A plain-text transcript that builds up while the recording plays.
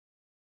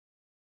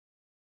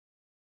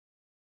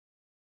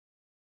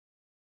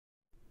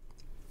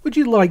Would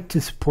you like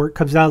to support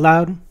Cubs Out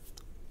Loud?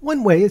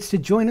 One way is to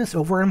join us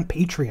over on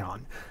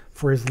Patreon.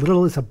 For as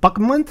little as $1 a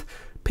month,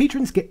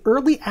 patrons get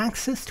early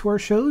access to our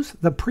shows,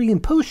 the pre-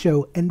 and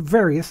post-show, and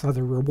various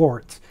other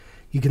rewards.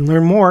 You can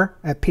learn more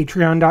at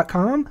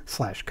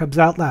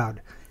patreon.com/CubsOutLoud.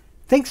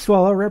 Thanks to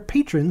all our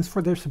patrons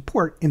for their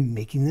support in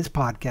making this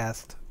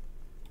podcast.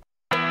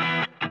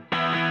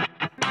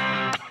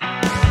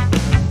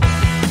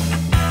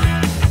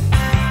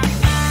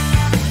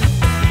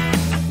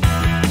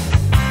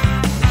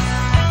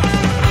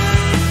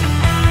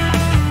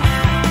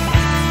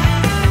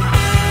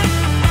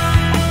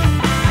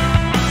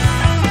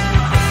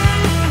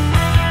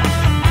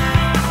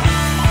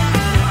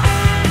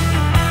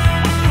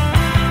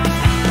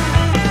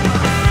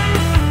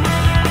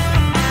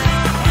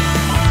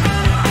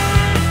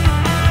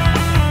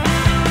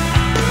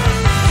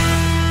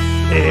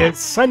 It's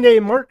Sunday,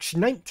 March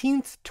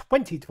 19th,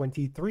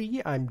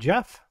 2023. I'm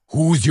Jeff.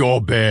 Who's your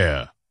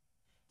bear?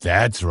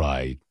 That's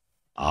right.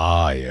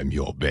 I am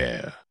your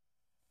bear.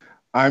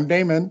 I'm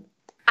Damon.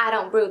 I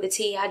don't brew the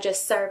tea, I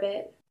just serve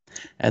it.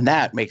 And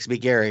that makes me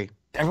Gary.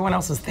 Everyone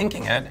else is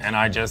thinking it, and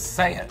I just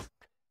say it.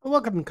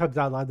 Welcome to Cubs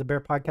Out Loud, the Bear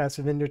Podcast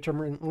of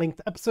Indeterminate Length,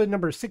 episode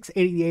number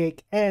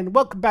 688. And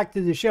welcome back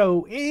to the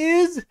show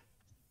is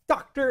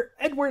Dr.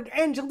 Edward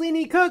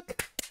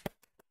Angelini-Cooke.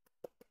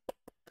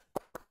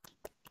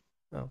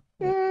 Oh.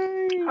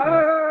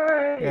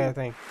 Hi. Yeah,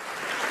 thanks.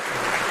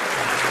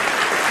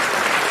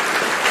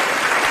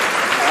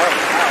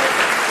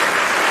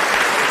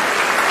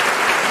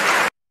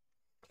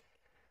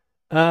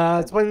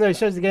 It's one of those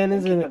shows again,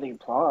 isn't it? The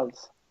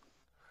applause.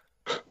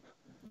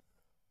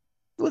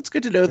 Well, it's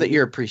good to know that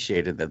you're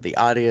appreciated, that the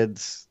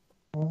audience.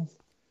 You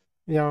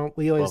know,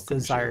 we always Welcome,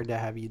 desired Joe. to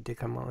have you to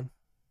come on.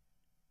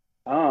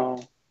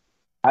 Oh,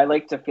 I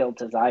like to feel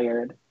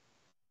desired.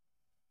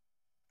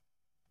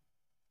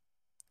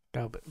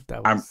 No, but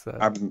that was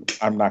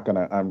I'm not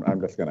gonna. I'm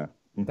just gonna.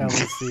 that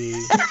was the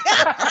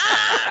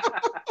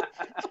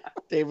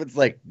David's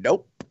like,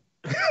 nope.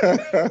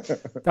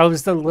 that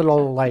was the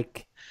little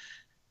like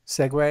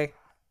segue.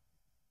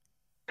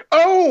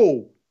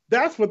 Oh,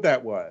 that's what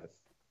that was.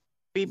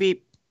 Beep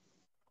beep.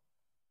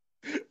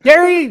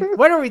 Gary,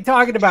 what are we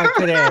talking about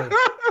today?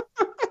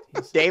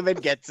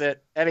 David gets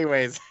it.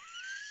 Anyways.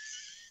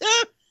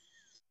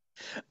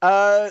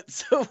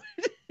 So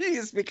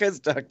it's because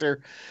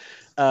Dr.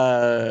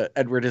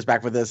 Edward is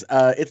back with us.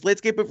 It's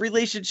Landscape of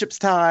Relationships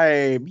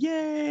time.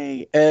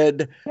 Yay!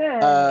 And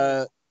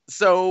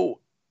so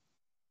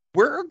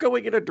we're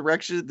going in a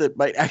direction that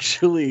might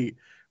actually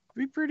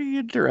be pretty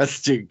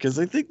interesting, because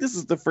I think this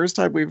is the first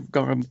time we've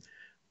gone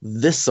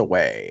this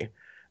away,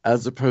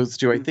 as opposed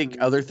to, I think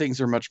other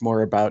things are much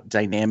more about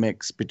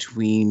dynamics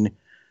between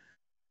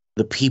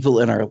the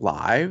people in our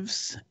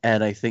lives.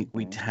 And I think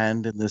we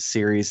tend in this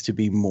series to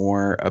be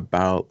more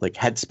about like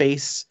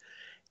headspace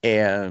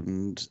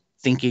and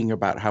thinking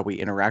about how we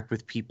interact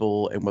with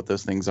people and what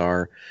those things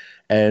are.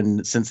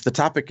 And since the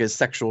topic is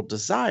sexual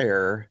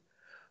desire,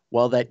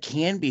 while that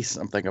can be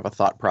something of a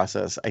thought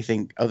process, I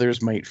think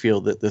others might feel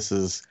that this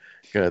is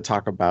going to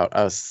talk about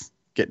us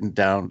getting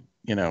down,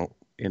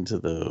 into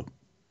the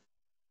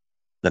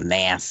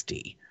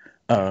nasty,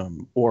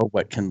 or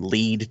what can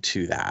lead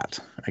to that,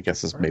 I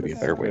guess is maybe a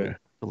better way to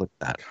look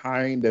at that.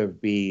 Kind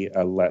of be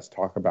a let's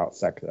talk about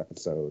sex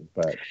episode,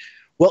 but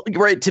well,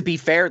 right, to be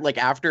fair, like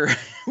after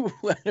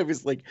when I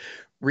was like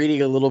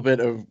reading a little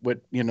bit of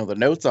what the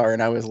notes are,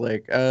 and I was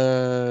like,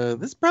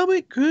 this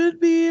probably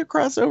could be a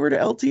crossover to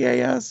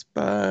LTAS,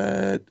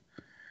 but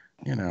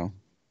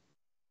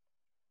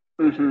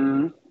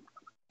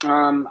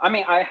I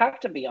mean, I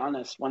have to be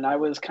honest, when I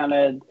was kind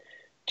of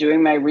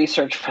doing my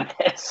research for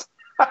this,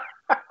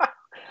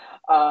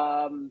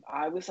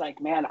 I was like,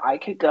 man, I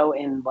could go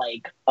in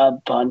like a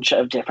bunch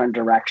of different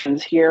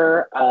directions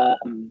here.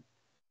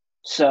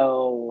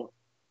 So,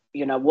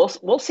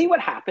 we'll see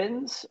what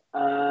happens.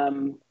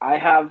 I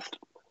have,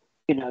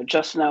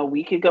 just know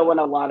we could go in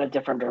a lot of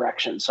different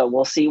directions. So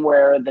we'll see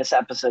where this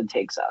episode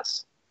takes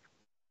us.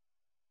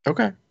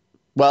 Okay.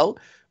 Well,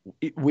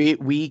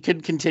 we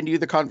can continue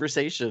the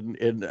conversation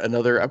in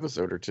another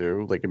episode or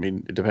two. Like, I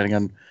mean, depending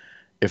on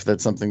if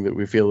that's something that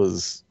we feel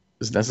is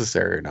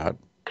necessary or not.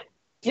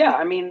 Yeah,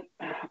 I mean,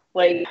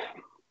 like,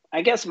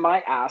 I guess my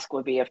ask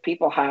would be if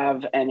people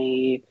have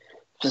any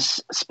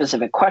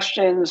specific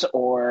questions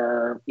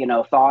or,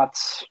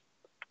 thoughts,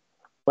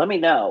 let me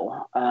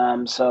know.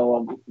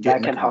 So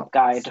that can help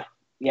guide.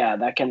 Yeah,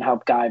 that can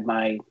help guide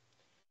my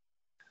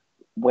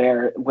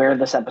where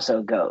this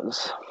episode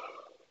goes.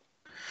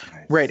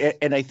 Right,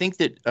 and I think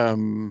that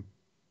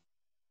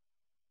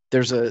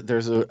there's a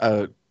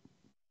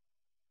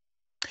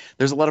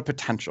lot of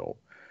potential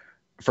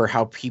for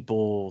how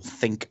people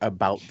think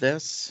about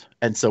this,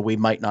 and so we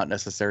might not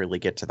necessarily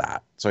get to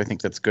that. So I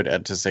think that's good,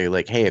 Ed, to say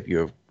like, hey, if you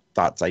have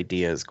thoughts,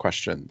 ideas,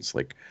 questions,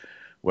 like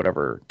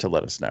whatever, to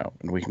let us know,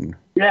 and we can.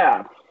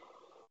 Yeah,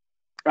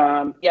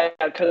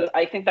 because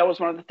I think that was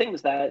one of the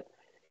things that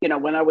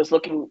when I was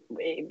looking,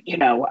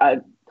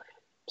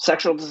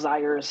 sexual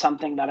desire is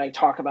something that I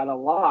talk about a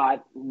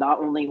lot, not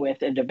only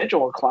with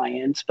individual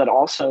clients, but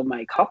also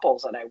my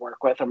couples that I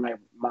work with, or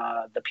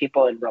the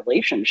people in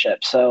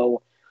relationships.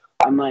 So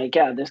I'm like,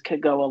 yeah, this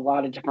could go a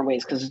lot of different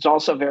ways, because it's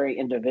also very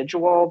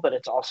individual, but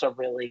it's also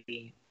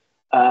really,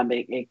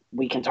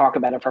 we can talk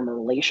about it from a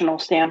relational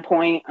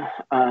standpoint.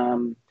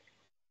 And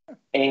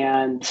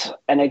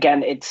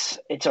again, it's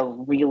a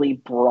really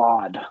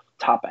broad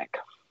topic.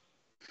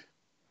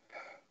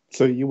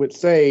 So you would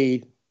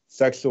say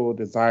sexual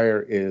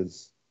desire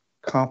is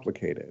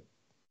complicated.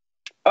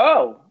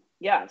 Oh,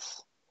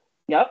 yes.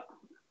 Yep.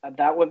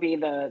 That would be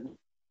the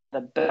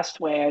best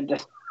way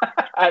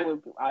I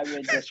would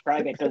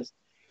describe it, because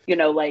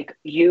like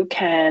you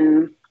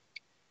can,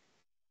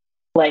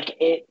 like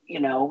it,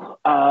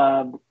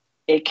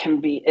 it can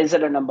be, is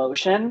it an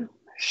emotion?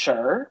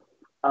 Sure.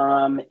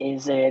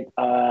 Is it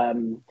a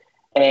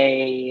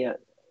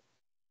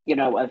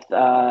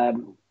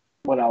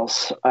what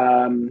else?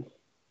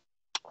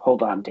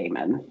 Hold on,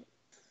 Damon.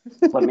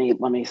 let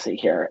me see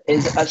here.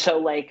 So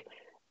like,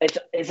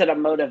 is it a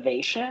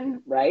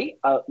motivation, right?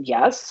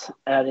 Yes,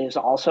 it is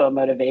also a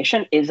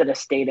motivation. Is it a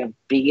state of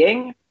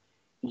being?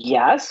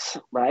 Yes,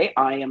 right.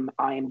 I am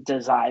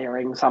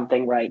desiring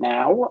something right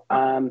now.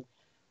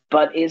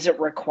 But is it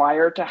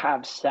required to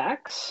have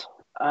sex?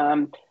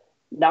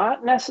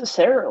 Not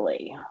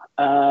necessarily.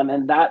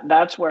 And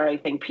that's where I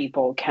think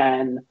people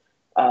can,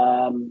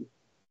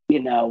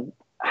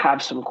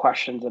 have some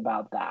questions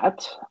about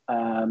that.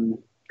 And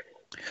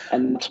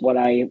that's what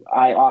I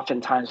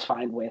oftentimes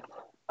find with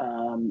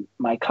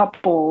my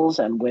couples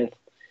and with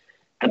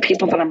the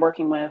people that I'm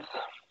working with.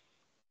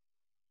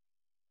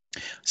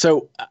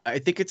 So I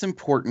think it's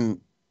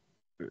important.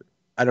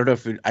 I don't know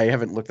if I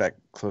haven't looked that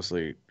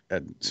closely,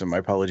 so my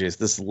apologies.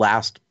 This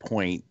last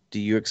point, do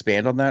you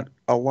expand on that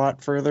a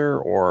lot further,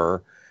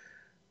 or?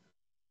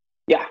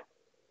 Yeah.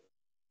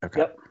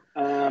 Okay. Yep.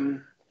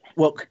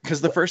 Well,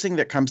 because the first thing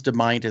that comes to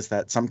mind is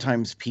that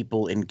sometimes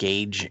people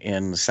engage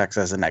in sex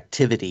as an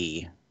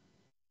activity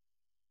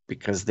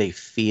because they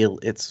feel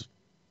it's,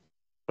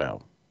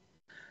 well,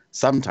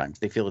 sometimes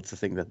they feel it's the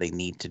thing that they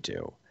need to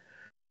do.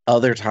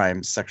 Other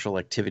times, sexual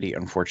activity,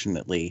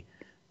 unfortunately,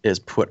 is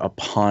put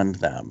upon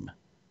them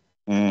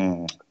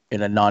in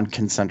a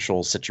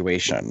non-consensual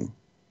situation,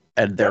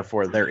 and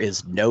therefore there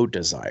is no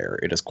desire.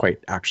 It is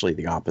quite actually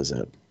the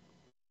opposite.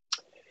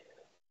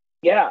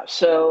 Yeah.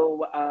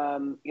 So,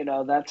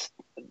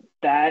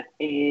 that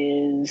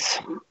is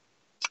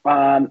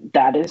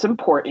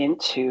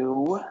important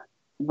to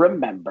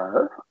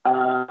remember.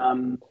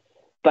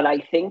 But I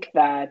think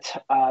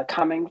that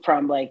coming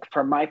from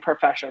my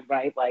profession,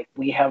 right? Like,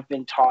 we have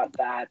been taught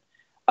that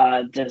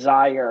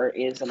desire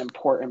is an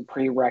important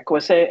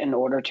prerequisite in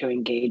order to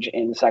engage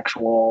in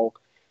sexual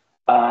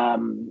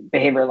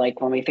behavior.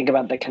 Like, when we think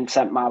about the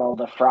consent model,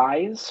 the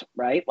fries,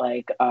 right?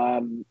 Like,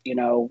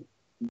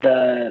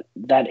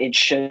 that it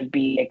should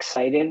be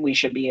excited. We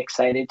should be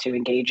excited to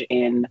engage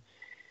in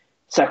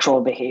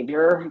sexual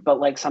behavior, but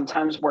like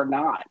sometimes we're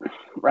not,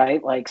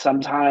 right? Like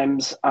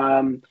sometimes,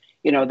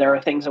 there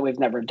are things that we've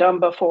never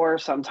done before.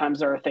 Sometimes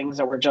there are things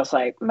that we're just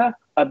like meh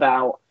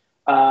about,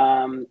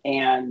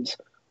 and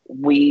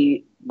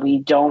we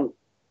don't,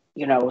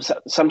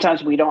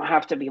 sometimes we don't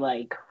have to be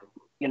like,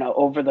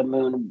 over the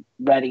moon,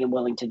 ready and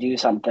willing to do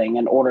something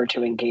in order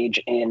to engage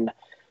in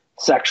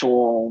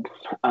sexual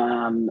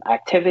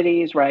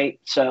activities, right?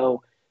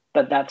 So,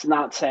 but that's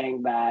not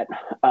saying that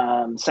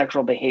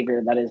sexual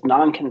behavior that is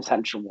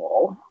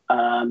non-consensual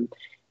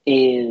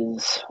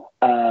is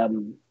a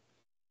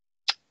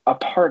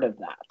part of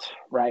that,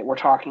 right? We're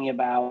talking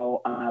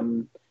about,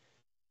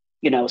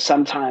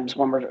 sometimes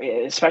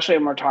especially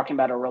when we're talking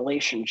about a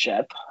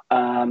relationship,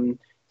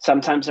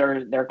 sometimes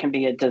there can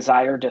be a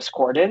desire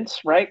discordance,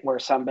 right? Where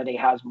somebody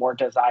has more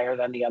desire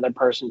than the other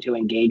person to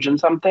engage in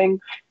something.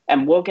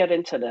 And we'll get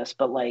into this,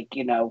 but what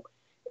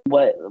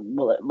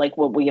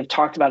we have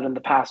talked about in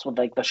the past with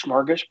like the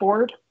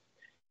smorgasbord,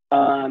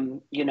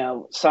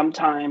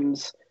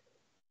 sometimes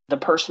the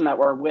person that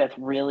we're with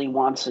really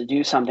wants to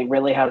do something,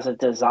 really has a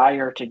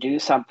desire to do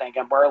something,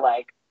 and we're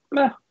like,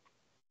 meh,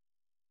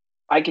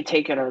 I could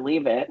take it or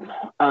leave it,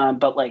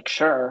 but like,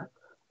 sure,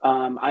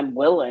 I'm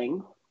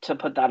willing to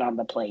put that on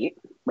the plate,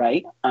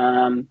 right?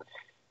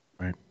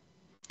 Right.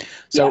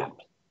 So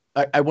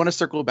yeah. I want to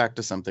circle back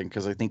to something,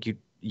 because I think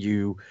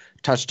you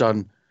touched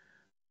on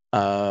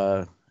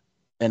an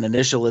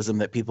initialism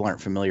that people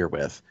aren't familiar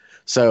with.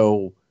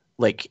 So,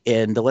 like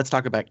in the Let's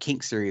Talk About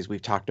Kink series,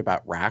 we've talked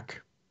about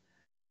rack,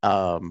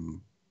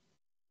 and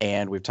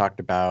we've talked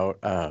about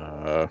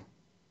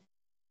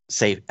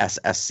safe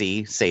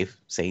SSC,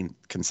 safe, sane,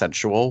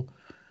 consensual.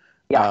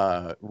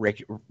 Yeah.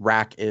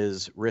 Rack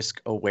is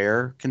risk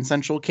aware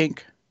consensual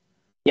kink.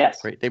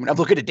 Yes. Right, David. I'm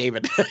looking at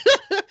David.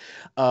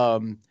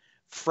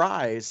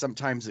 Fries,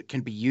 sometimes it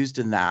can be used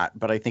in that,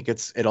 but I think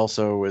it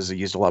also is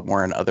used a lot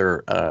more in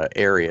other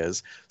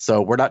areas.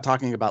 So we're not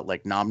talking about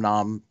like nom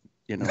nom,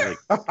 like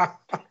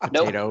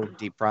potato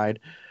deep fried.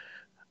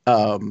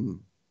 So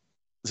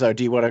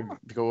do you want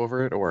to go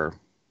over it, or?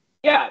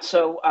 Yeah,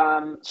 so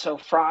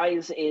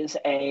fries is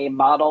a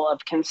model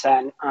of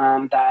consent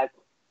that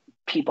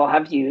people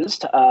have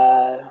used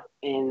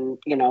in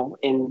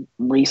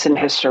recent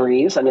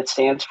histories, and it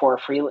stands for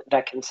free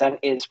that consent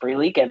is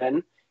freely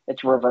given,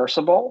 it's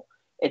reversible,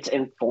 it's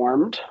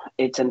informed,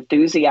 it's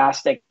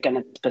enthusiastic, and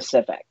it's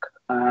specific.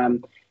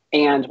 And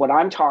what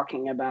I'm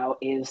talking about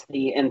is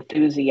the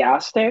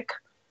enthusiastic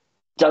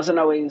doesn't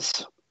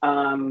always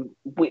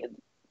we,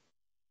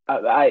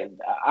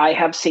 I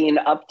have seen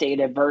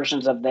updated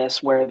versions of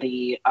this where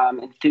the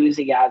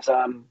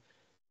enthusiasm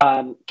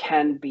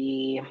can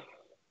be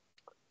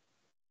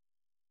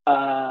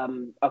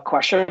a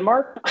question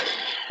mark,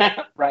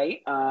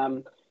 right?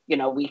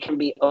 We can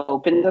be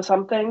open to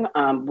something.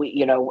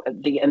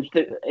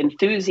 The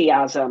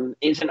enthusiasm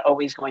isn't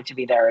always going to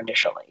be there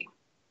initially,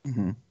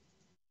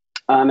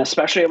 Mm-hmm.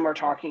 especially when we're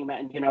talking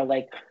about,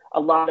 like a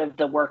lot of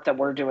the work that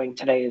we're doing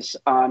today is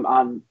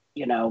on,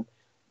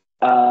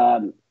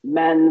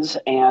 men's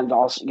and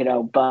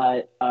also,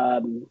 but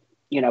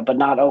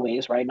not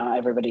always, right? Not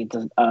everybody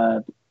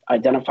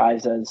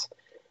identifies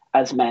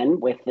as men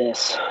with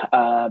this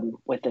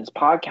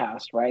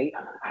podcast, right?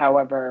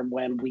 However,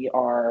 when we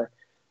are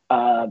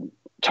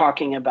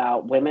talking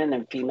about women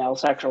and female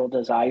sexual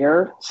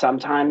desire,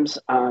 sometimes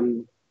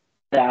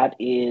that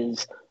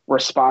is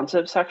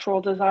responsive sexual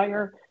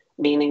desire,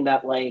 meaning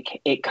that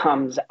like it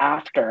comes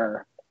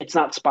after. It's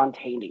not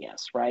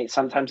spontaneous, right?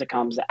 Sometimes it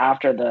comes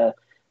after the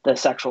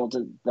sexual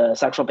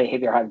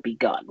behavior has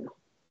begun.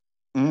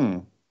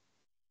 Mm.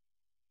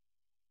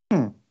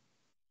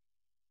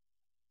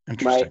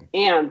 Interesting. Right.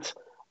 And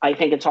I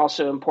think it's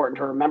also important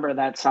to remember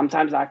that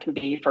sometimes that can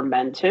be for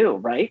men too,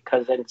 right?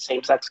 Because in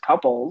same-sex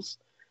couples,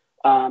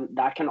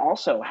 that can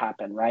also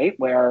happen, right?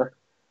 Where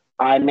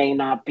I may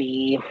not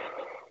be,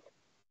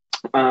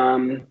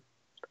 like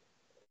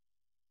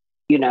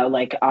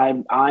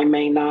I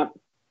may not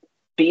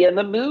be in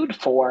the mood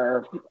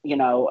for,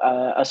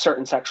 a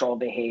certain sexual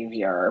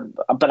behavior,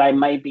 but I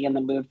might be in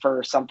the mood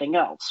for something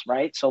else,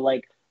 right? So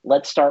like,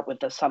 let's start with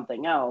the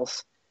something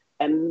else,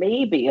 and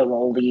maybe it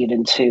will lead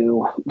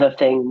into the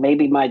thing.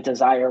 Maybe my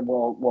desire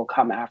will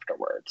come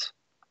afterwards.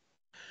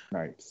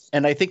 Nice.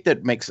 And I think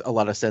that makes a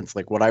lot of sense.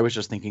 Like what I was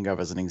just thinking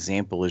of as an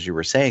example, as you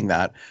were saying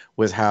that,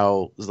 was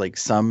how like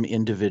some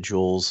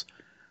individuals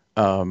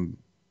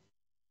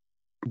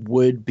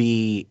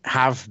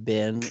have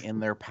been in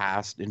their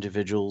past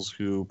individuals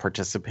who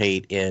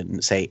participate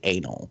in, say,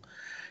 anal,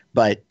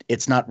 but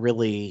it's not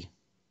really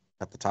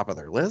at the top of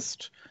their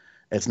list.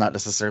 It's not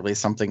necessarily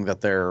something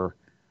that they're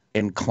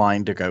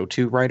inclined to go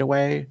to right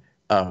away.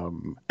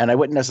 And I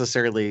wouldn't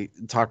necessarily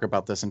talk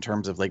about this in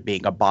terms of like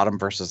being a bottom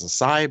versus a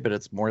side, but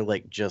it's more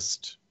like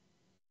just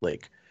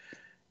like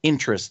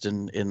interest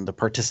in the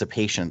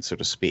participation, so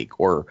to speak,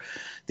 or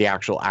the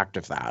actual act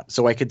of that.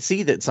 So I could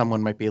see that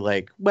someone might be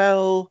like,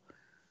 well,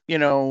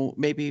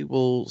 maybe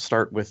we'll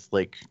start with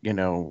like,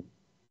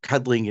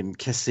 cuddling and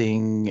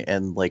kissing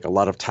and like a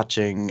lot of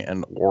touching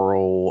and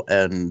oral,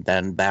 and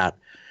then that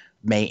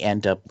may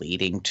end up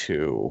leading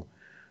to,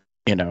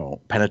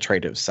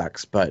 penetrative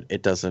sex, but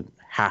it doesn't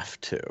have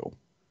to.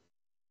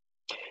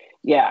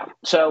 Yeah.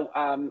 So,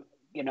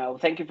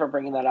 thank you for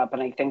bringing that up.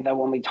 And I think that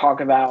when we talk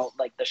about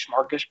like the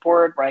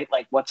smorgasbord, right,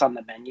 like what's on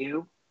the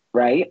menu,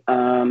 right,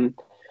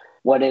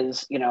 what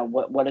is,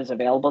 what is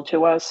available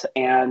to us,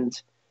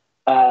 and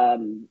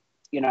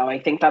I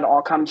think that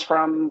all comes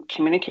from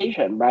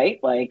communication, right?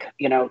 Like,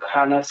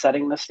 kind of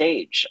setting the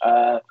stage,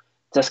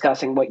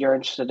 discussing what you're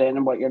interested in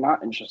and what you're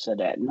not interested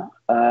in,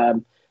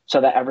 so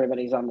that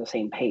everybody's on the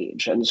same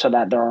page, and so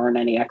that there aren't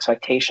any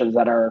expectations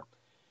that are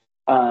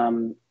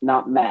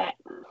not met.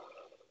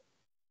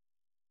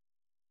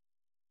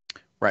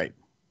 Right.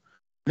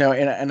 No,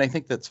 and I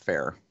think that's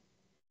fair.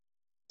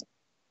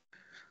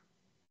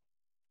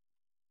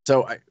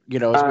 So, as we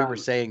were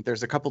saying,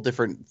 there's a couple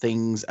different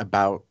things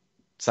about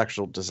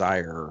sexual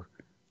desire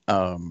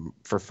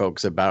for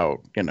folks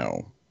about,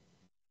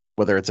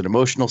 whether it's an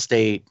emotional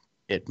state,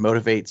 it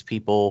motivates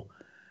people.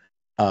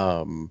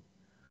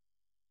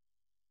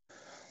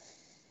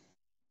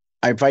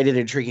 I find it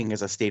intriguing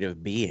as a state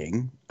of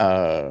being,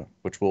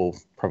 which we'll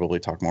probably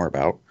talk more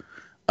about.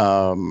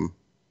 But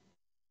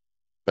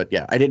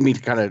yeah, I didn't mean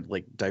to kind of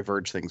like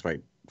diverge things by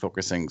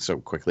focusing so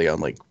quickly on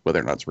like whether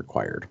or not it's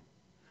required.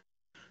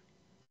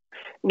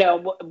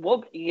 No,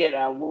 we'll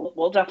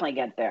definitely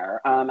get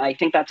there. I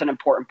think that's an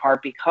important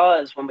part,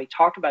 because when we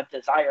talk about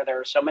desire, there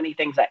are so many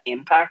things that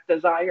impact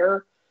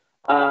desire.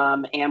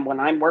 And when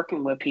I'm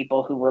working with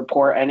people who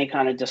report any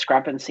kind of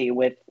discrepancy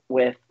with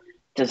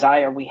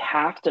desire, we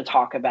have to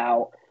talk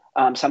about.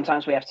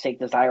 Sometimes we have to take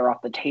desire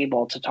off the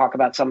table to talk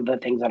about some of the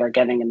things that are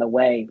getting in the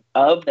way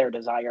of their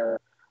desire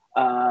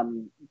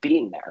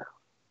being there.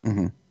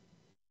 Mm-hmm.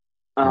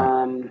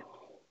 Right.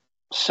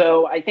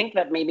 So I think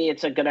that maybe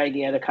it's a good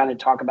idea to kind of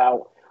talk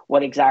about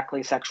what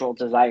exactly sexual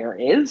desire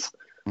is.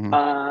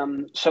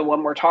 Mm-hmm. So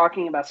when we're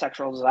talking about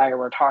sexual desire,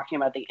 we're talking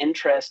about the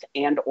interest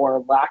and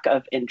or lack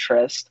of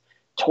interest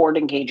toward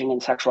engaging in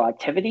sexual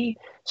activity.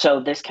 So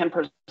this can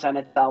present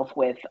itself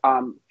with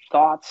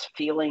thoughts,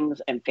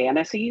 feelings, and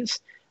fantasies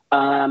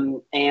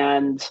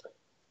And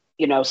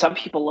some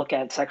people look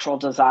at sexual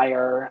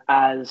desire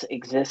as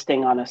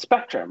existing on a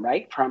spectrum,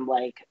 right? From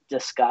like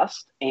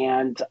disgust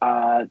and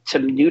to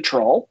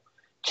neutral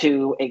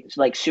to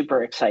like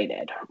super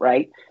excited,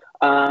 right?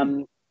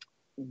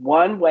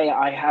 One way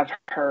I have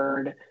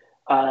heard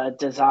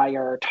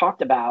desire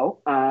talked about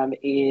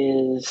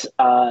is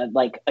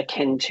like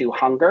akin to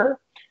hunger.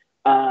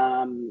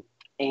 And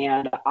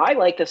I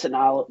like this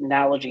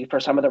analogy for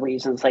some of the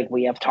reasons like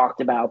we have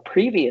talked about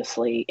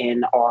previously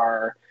in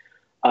our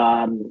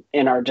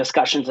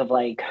discussions of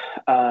like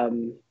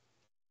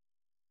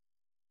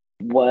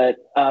what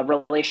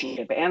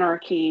relationship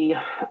anarchy,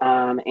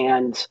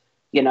 and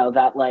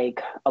that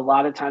like a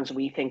lot of times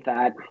we think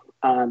that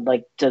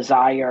like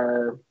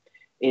desire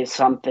is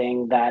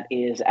something that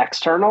is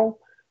external,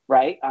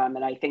 right?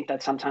 And I think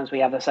that sometimes we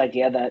have this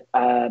idea that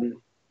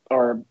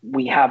or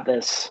we have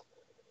these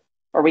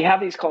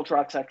cultural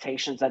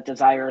expectations that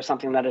desire is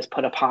something that is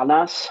put upon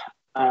us,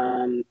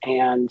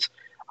 and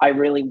I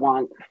really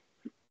want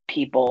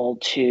people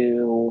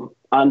to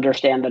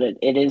understand that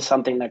it is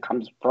something that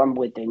comes from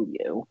within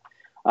you,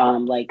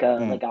 like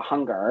a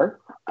hunger,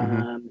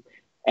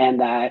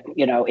 and that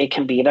it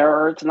can be there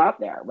or it's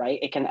not there, right?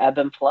 It can ebb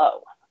and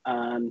flow.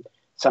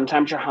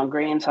 Sometimes you're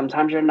hungry and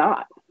sometimes you're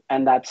not,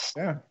 and that's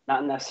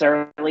not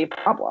necessarily a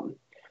problem.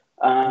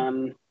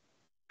 And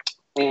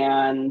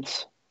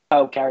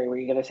Gary, were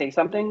you going to say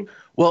something?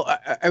 Well,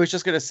 I was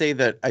just going to say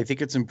that I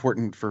think it's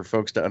important for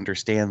folks to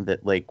understand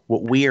that like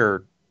what we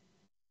are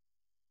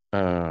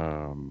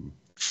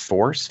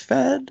force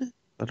fed,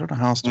 I don't know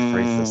how else to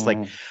phrase this,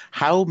 like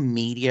how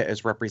media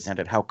is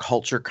represented, how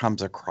culture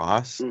comes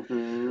across,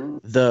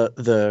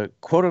 the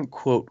quote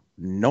unquote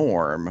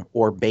norm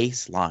or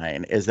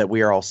baseline is that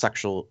we are all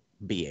sexual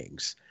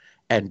beings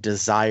and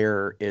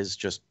desire is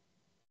just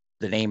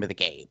the name of the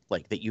game,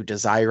 like that you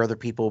desire other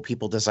people,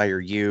 people desire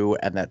you,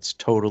 and that's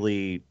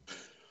totally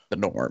the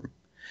norm.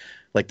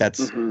 Like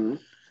that's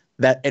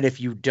that. And if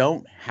you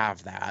don't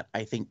have that,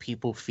 I think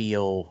people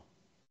feel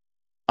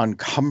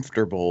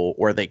uncomfortable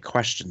or they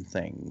question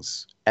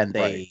things and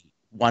they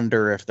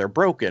wonder if they're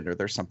broken or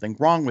there's something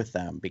wrong with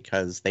them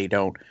because they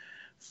don't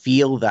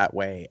feel that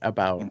way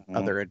about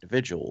other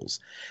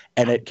individuals.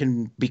 And it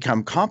can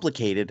become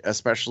complicated,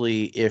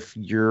 especially if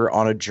you're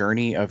on a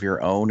journey of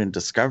your own and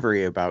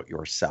discovery about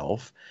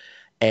yourself.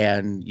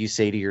 And you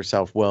say to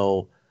yourself,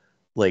 well,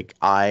 like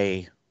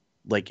I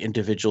like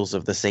individuals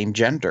of the same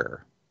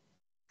gender.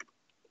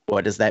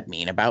 What does that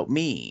mean about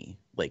me?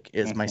 Like,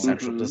 is my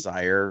sexual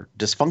desire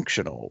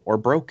dysfunctional or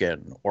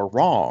broken or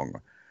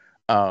wrong?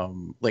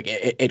 Like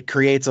it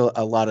creates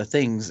a lot of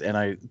things. And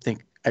I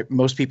think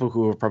most people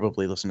who have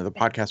probably listened to the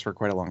podcast for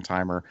quite a long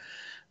time or,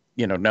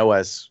 know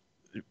us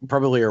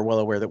probably are well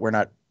aware that we're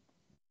not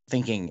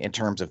thinking in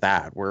terms of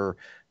that. We're,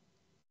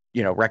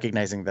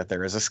 recognizing that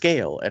there is a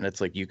scale and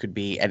it's like you could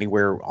be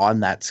anywhere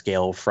on that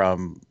scale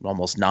from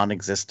almost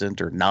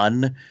non-existent or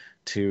none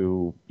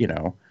to,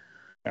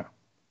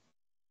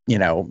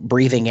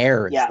 breathing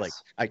air is like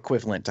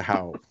equivalent to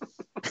how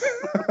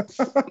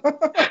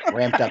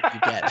ramped up you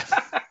get.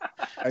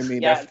 I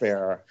mean, that's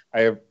fair.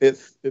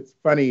 It's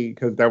funny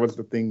because that was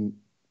the thing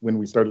when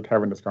we started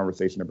having this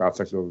conversation about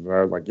sexual desire.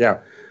 I was like, yeah,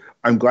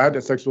 I'm glad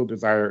that sexual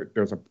desire,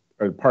 there's a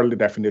part of the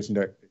definition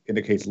that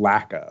indicates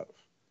lack of.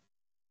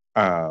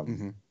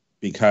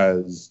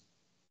 Because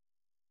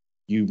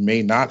you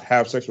may not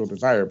have sexual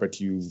desire, but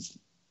you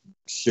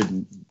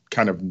shouldn't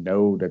kind of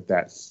know that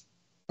that's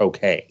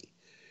okay.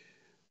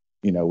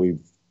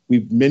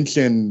 We've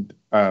mentioned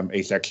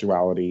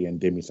asexuality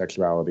and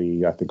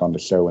demisexuality, I think, on the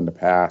show in the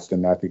past,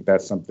 and I think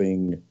that's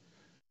something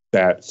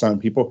that some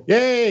people,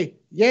 yay,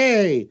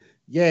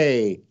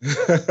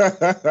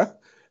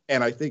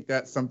 and I think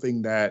that's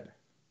something that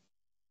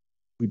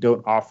we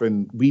don't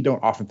often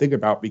think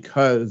about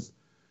because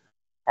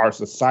our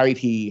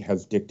society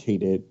has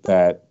dictated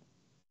that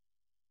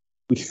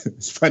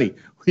it's funny,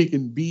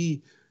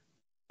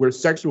 we're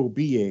sexual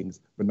beings,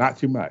 but not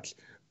too much.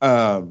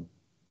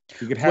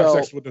 You can have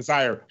sexual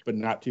desire, but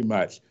not too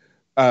much.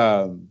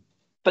 But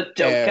don't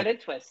get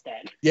it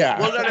twisted. Yeah.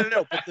 Well,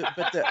 no.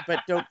 But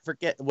don't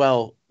forget.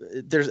 Well,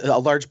 there's a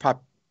large I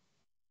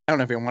don't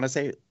know if you want to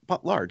say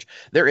large.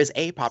 There is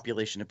a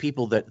population of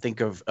people that think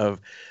of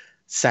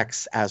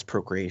sex as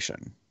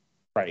procreation.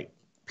 Right.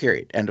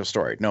 Period. End of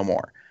story. No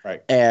more.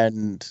 Right.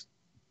 And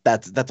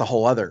that's a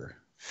whole other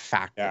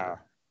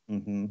factor.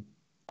 Yeah.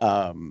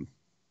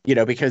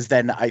 Because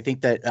then I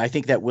think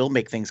that will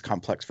make things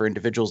complex for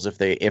individuals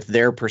if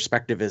their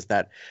perspective is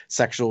that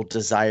sexual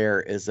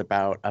desire is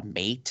about a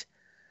mate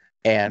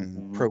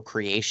and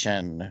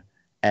procreation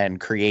and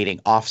creating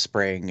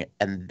offspring,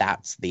 and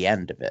that's the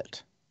end of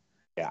it.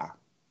 Yeah.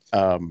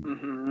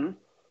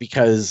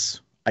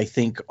 Because I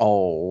think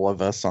all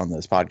of us on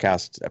this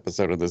podcast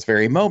episode at this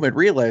very moment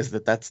realize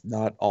that that's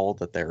not all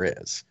that there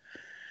is.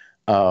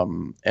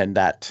 And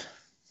that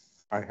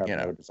I have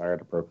no desire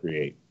to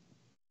procreate.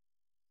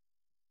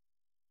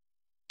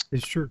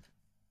 It's true.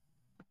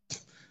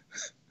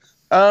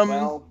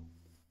 Well,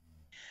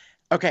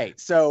 Okay,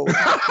 so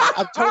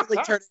I'm totally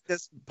turning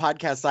this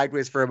podcast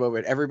sideways for a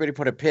moment. Everybody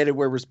put a pin in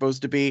where we're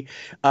supposed to be.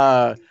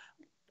 I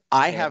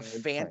have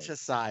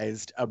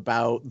fantasized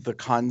about the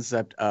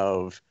concept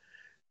of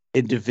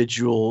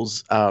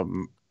individuals,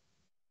 the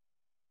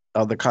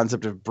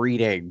concept of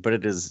breeding, but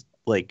it is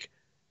like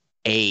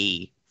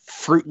a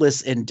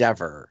fruitless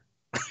endeavor.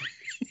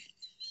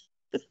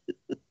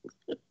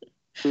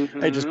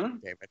 I just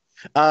David.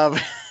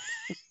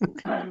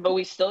 But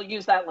we still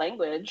use that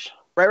language.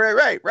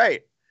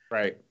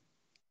 Right.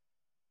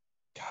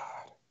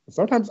 God.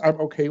 Sometimes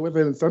I'm okay with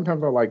it, and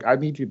sometimes I'm like, I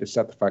need you to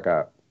shut the fuck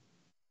up.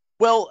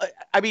 Well,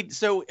 I mean,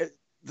 so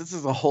this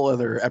is a whole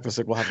other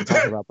episode we'll have to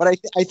talk about. But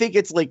I think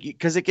it's like,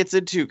 because it gets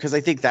into, because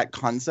I think that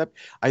concept,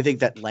 I think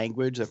that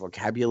language, that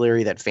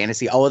vocabulary, that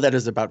fantasy, all of that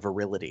is about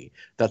virility.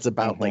 That's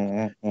about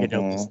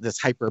this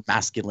hyper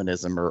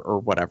masculinism or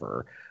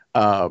whatever,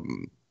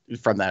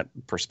 from that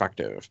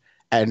perspective.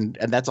 And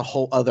that's a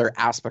whole other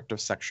aspect of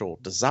sexual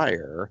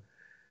desire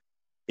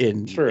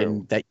in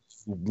that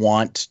you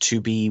want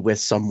to be with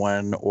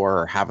someone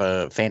or have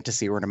a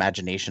fantasy or an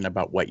imagination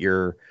about what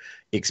your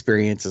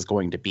experience is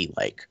going to be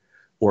like,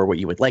 or what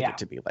you would like it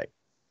to be like.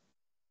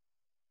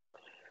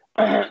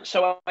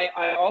 So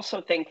I also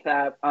think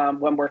that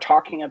when we're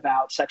talking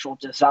about sexual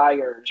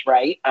desires,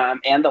 right,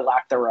 and the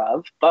lack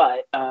thereof,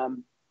 but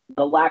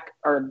the lack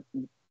or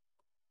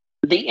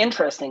the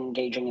interest in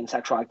engaging in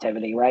sexual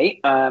activity,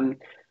 right?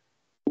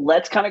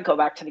 Let's kind of go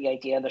back to the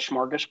idea of the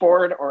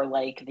smorgasbord, or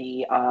like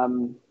the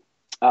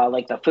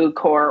food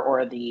court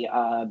or the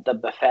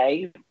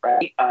buffet,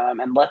 right?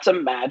 And let's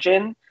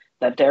imagine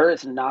that there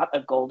is not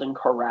a golden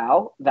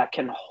corral that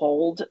can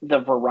hold the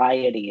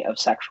variety of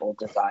sexual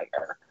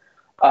desire.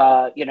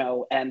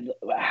 And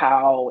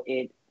how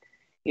it,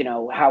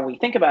 how we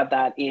think about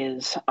that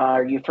is,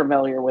 are you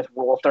familiar with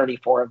Rule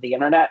 34 of the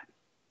internet?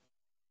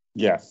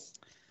 Yes.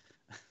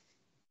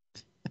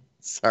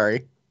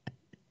 Sorry.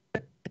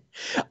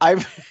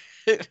 I'm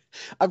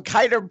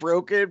kind of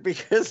broken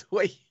because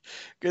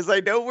I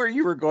know where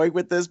you were going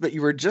with this, but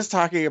you were just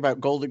talking about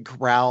Golden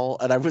Corral,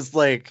 and I was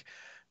like,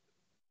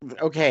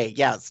 okay,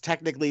 yes,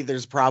 technically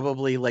there's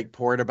probably like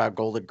porn about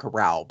Golden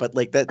Corral, but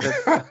like that's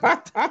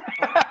not,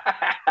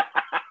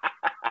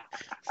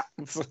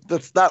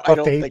 I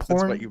don't think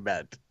that's what you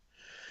meant.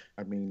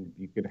 I mean,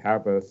 you could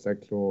have a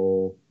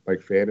sexual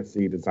like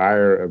fantasy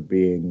desire of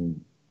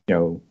being,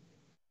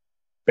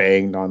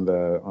 banged on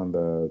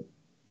the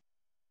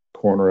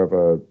corner of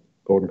a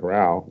Golden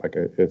Corral. Like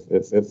it's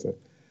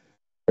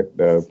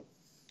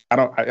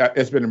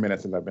been a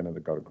minute since I've been in the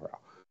Golden Corral.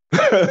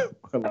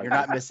 You're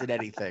not missing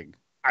anything.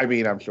 I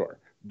mean, I'm sure,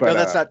 but no,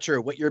 that's not true.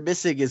 What you're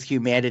missing is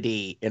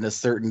humanity in a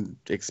certain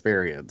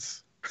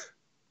experience.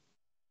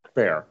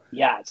 Fair.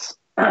 Yes.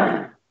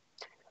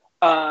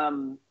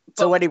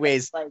 So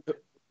anyways,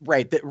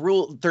 right, that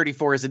Rule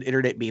 34 is an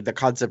internet meme. The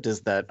concept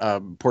is that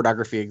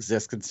pornography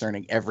exists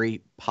concerning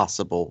every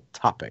possible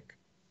topic.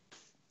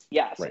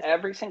 Yes, right.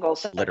 Every single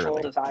sexual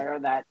desire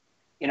that,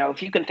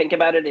 if you can think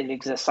about it, it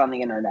exists on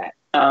the internet.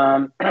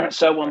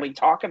 So when we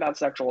talk about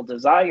sexual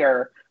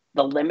desire,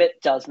 the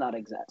limit does not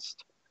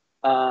exist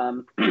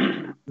for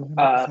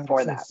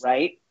that,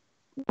 right?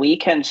 We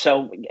can,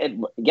 so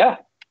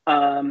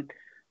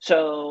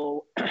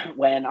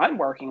when I'm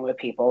working with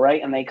people,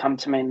 right, and they come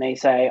to me and they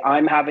say,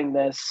 I'm having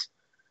this,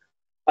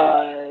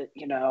 I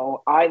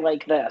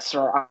like this,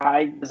 or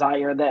I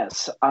desire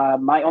this.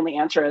 My only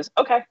answer is,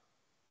 okay,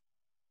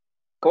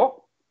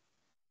 cool.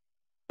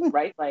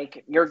 Right?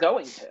 Like, you're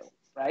going to,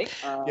 right?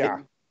 Yeah.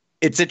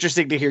 It's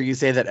interesting to hear you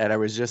say that, Ed. I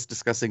was just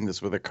discussing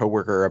this with a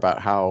coworker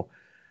about how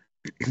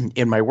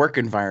in my work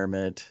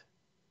environment,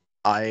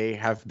 I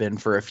have been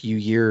for a few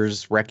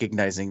years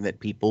recognizing that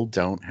people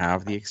don't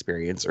have the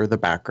experience or the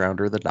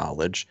background or the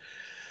knowledge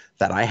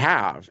that I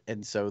have.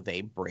 And so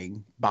they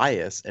bring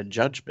bias and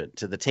judgment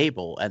to the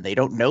table, and they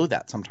don't know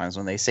that sometimes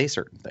when they say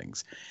certain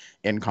things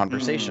in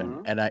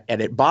conversation. Mm-hmm.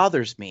 And it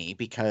bothers me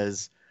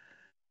because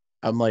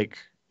I'm like,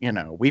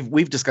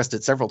 we've discussed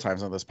it several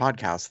times on this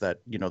podcast that,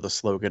 the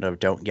slogan of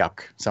don't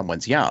yuck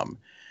someone's yum.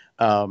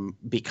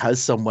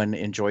 Because someone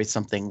enjoys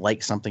something,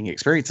 like something,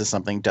 experiences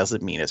something,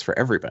 doesn't mean it's for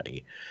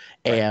everybody.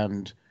 Right.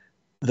 And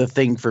the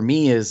thing for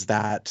me is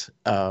that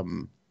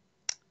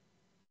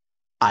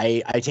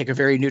I take a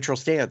very neutral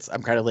stance.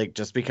 I'm kind of like,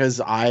 just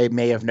because I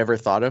may have never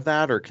thought of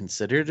that or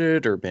considered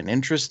it or been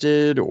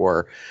interested,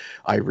 or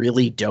I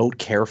really don't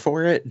care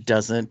for it,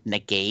 doesn't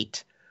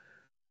negate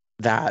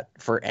that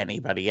for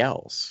anybody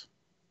else.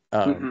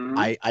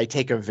 I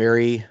take a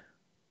very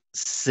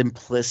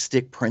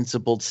simplistic,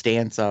 principled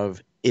stance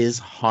of, is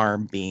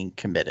harm being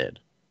committed?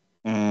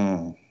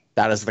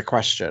 That is the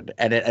question.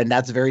 And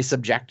that's very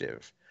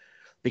subjective,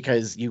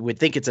 because you would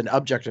think it's an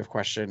objective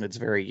question. It's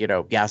very,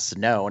 yes,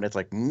 no. And it's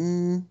like,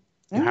 you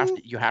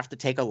have to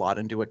take a lot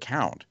into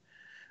account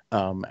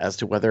as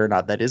to whether or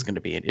not that is going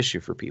to be an issue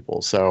for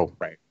people. So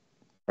right.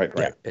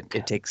 Yeah,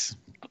 it takes,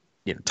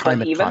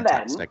 time and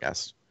context, I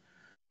guess.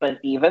 But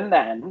even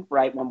then,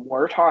 right, when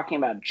we're talking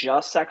about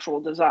just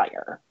sexual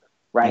desire,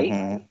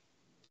 right,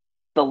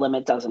 the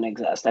limit doesn't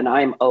exist, and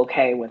I'm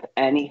okay with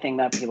anything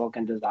that people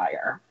can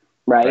desire,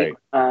 right?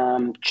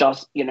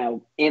 Just,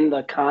 in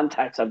the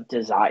context of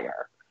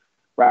desire,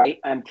 right?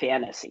 And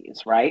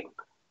fantasies, right?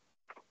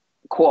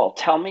 Cool.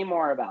 Tell me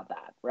more about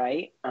that,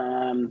 right?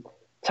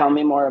 Tell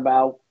me more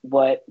about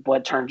what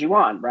turns you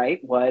on, right?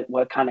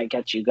 What kind of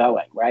gets you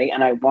going, right?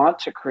 And I want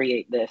to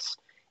create this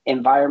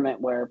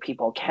environment where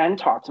people can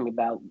talk to me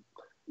about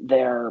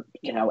their,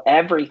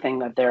 everything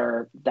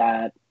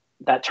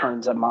that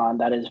turns them on,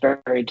 that is very,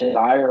 very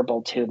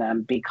desirable to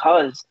them,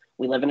 because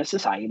we live in a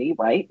society,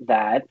 right,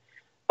 that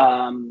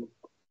kind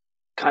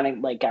of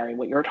like, Gary,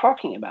 what you're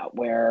talking about,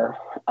 where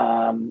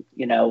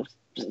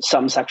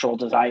some sexual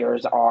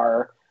desires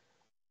are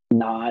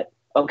not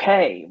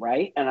okay,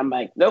 right? And I'm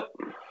like, nope,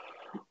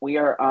 we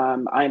are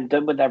I'm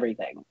good with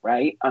everything,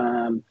 right?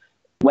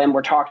 When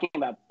we're talking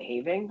about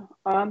behaving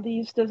on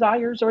these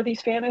desires or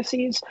these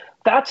fantasies,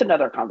 that's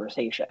another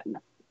conversation,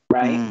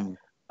 right?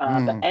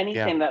 But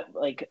anything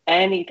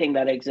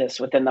that exists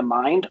within the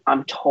mind,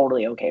 I'm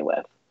totally okay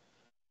with.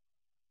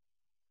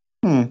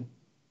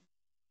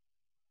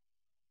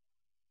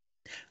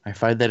 I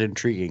find that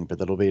intriguing, but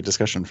that'll be a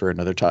discussion for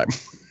another time.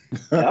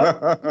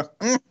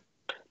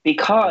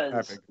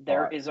 Because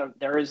there is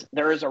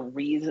a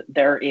reason.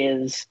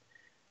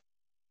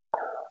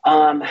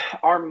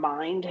 Our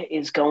mind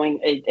is going.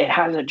 It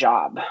has a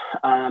job,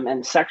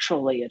 and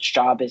sexually, its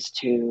job is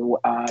to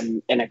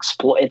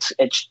explore.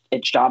 Its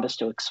job is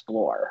to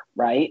explore,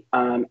 right?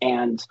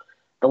 And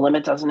the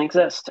limit doesn't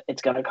exist.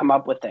 It's going to come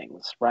up with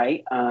things,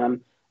 right?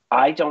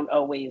 I don't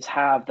always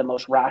have the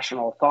most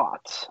rational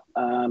thoughts,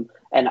 and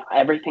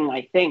everything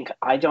I think,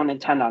 I don't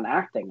intend on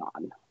acting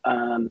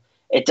on.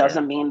 It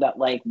doesn't mean that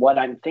like what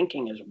I'm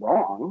thinking is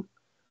wrong.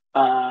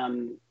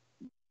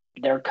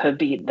 There could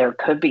be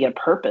a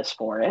purpose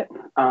for it,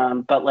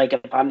 but like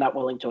if I'm not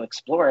willing to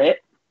explore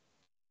it,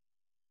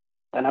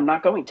 then I'm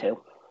not going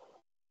to,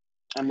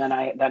 and then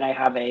I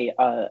have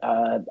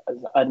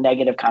a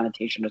negative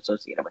connotation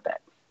associated with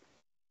it.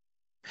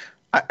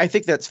 I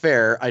think that's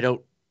fair. I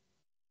don't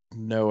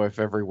know if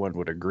everyone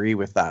would agree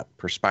with that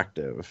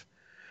perspective.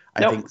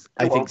 I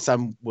think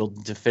some will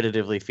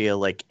definitively feel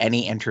like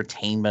any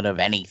entertainment of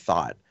any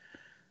thought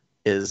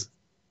is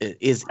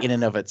in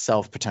and of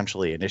itself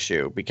potentially an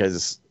issue,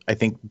 because I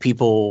think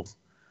people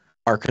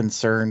are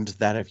concerned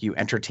that if you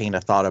entertain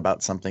a thought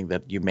about something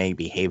that you may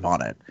behave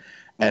on it,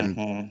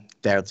 and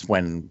that's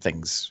when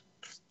things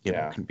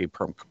can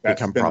become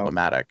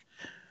problematic.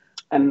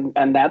 And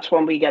that's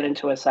when we get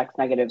into a sex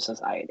negative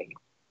society.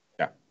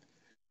 Yeah.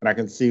 And I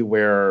can see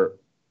where,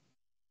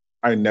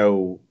 I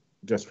know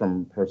just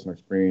from personal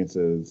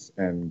experiences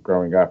and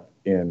growing up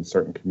in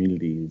certain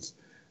communities,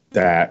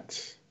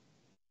 that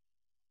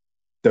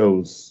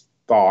those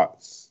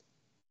thoughts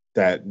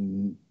that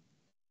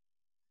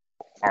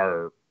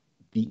are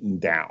beaten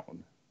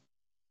down,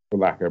 for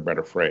lack of a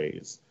better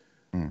phrase,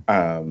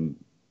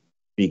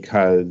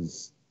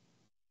 because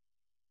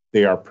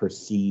they are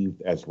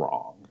perceived as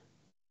wrong.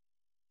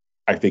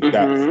 I think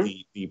that's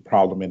the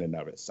problem in and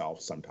of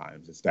itself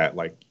sometimes. It's that,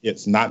 like,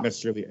 it's not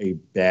necessarily a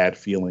bad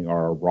feeling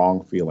or a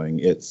wrong feeling.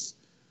 It's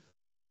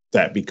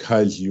that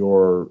because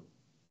you're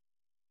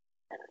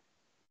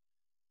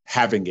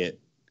having it,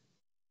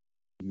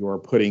 you're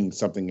putting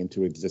something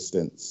into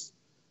existence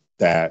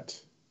that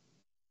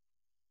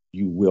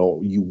you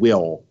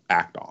will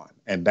act on.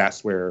 And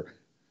that's where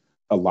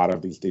a lot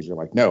of these things are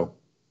like, no,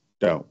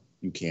 don't,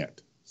 you can't,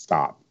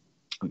 stop.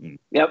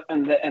 Yep,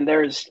 and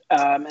there's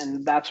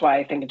and that's why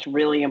I think it's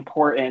really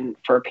important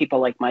for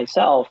people like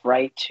myself,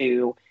 right,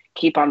 to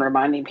keep on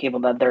reminding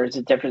people that there's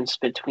a difference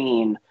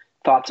between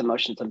thoughts,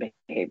 emotions, and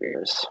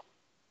behaviors.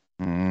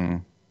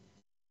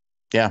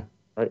 Yeah.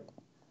 Right.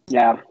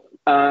 Yeah.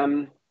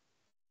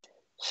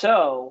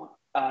 So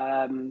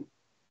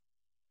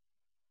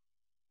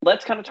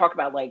let's kind of talk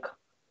about like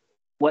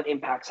what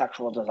impacts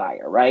sexual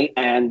desire, right?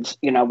 And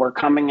we're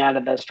coming out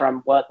of this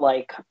from what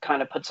like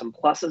kind of puts some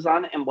pluses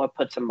on it and what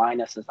puts some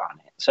minuses on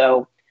it.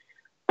 So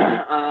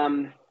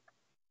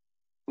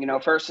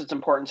first, it's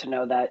important to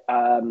know that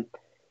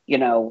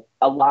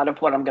a lot of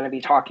what I'm going to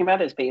be talking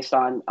about is based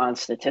on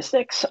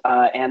statistics,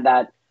 and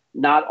that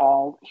not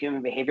all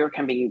human behavior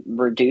can be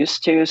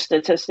reduced to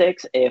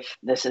statistics. If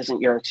this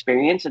isn't your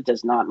experience, it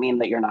does not mean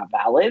that you're not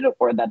valid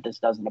or that this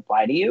doesn't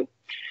apply to you.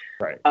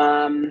 Right.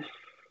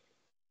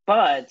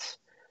 But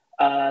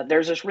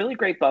there's this really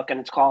great book, and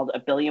it's called A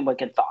Billion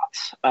Wicked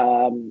Thoughts.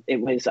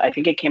 I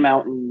think it came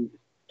out in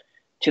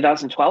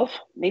 2012,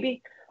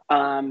 maybe.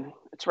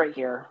 It's right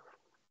here.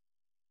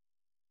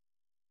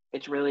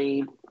 It's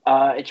really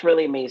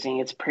amazing.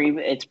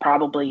 It's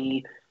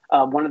probably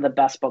one of the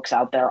best books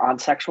out there on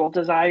sexual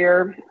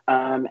desire.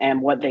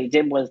 And what they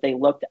did was they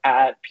looked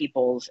at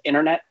people's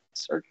internet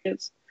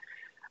searches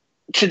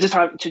to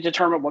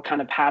determine what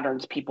kind of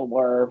patterns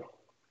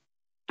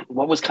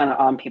what was kind of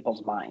on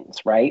people's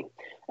minds, right?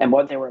 And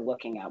what they were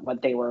looking at,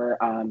 what they were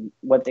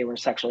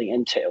sexually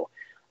into.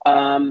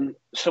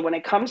 So when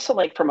it comes to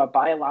like from a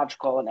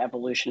biological and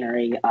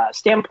evolutionary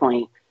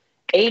standpoint,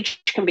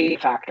 age can be a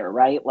factor,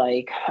 right?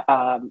 Like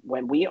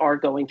when we are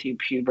going through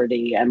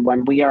puberty and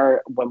when we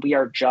are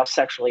just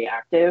sexually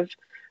active,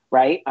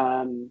 right?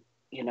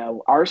 You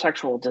know, our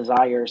sexual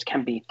desires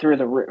can be through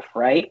the roof,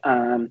 right?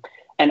 And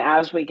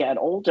as we get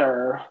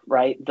older,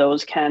 right,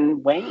 those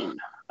can wane.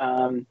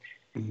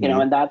 You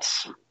know, and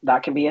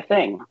that can be a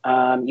thing.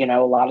 You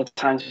know, a lot of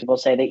times people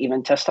say that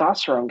even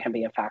testosterone can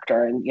be a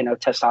factor, and you know,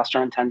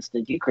 testosterone tends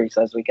to decrease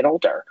as we get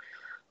older.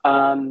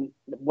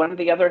 One of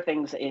the other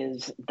things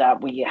is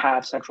that we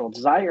have sexual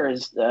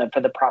desires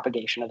for the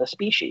propagation of the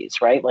species,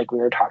 right? Like we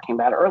were talking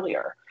about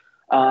earlier,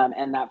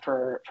 and that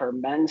for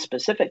men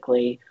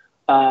specifically,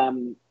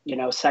 you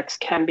know, sex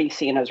can be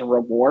seen as a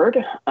reward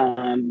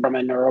from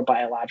a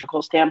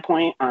neurobiological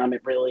standpoint.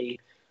 It really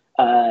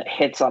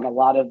hits on a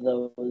lot of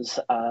those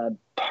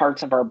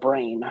parts of our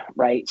brain,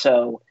 right?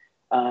 So,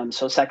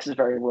 so sex is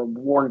very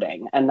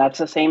rewarding, and that's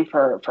the same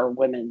for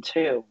women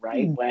too,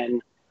 right?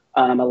 When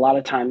a lot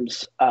of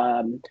times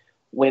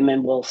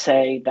women will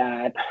say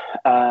that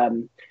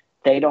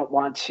they don't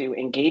want to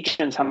engage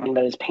in something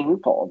that is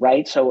painful,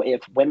 right? So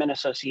if women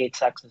associate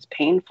sex as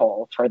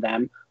painful for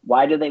them,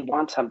 why do they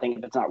want something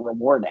if it's not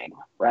rewarding,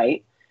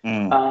 right?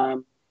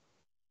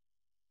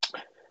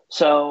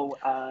 So,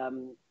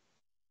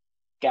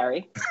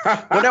 Gary?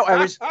 Well, no,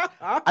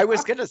 I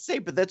was gonna say,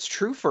 but that's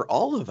true for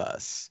all of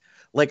us.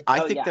 Like,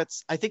 I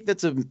think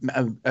that's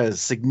a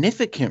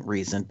significant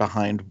reason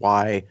behind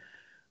why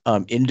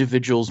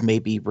individuals may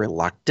be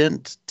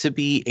reluctant to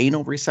be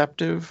anal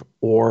receptive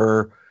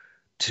or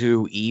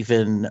to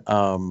even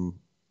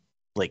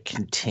like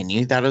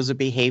continue that as a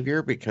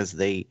behavior because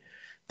they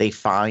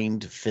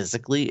find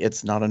physically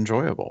it's not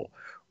enjoyable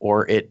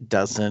or it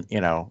doesn't,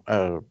 you know,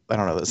 I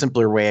don't know, the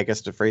simpler way I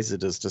guess to phrase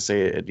it is to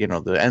say it, you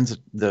know, the ends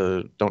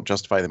don't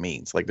justify the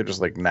means. Like they're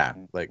just like, nah,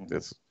 like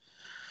this,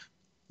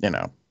 you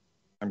know.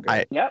 I'm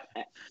good.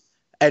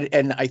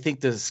 And I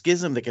think the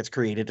schism that gets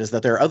created is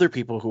that there are other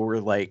people who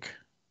are like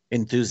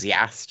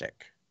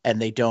enthusiastic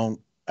and they don't,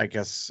 I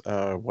guess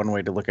one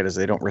way to look at it is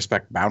they don't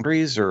respect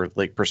boundaries or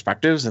like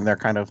perspectives, and they're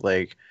kind of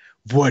like,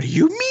 what do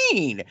you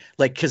mean?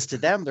 Like, because to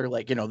them they're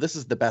like, you know, this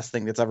is the best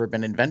thing that's ever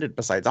been invented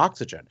besides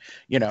oxygen,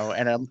 you know,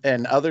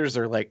 and others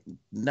are like,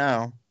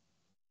 no,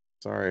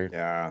 sorry.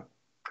 Yeah.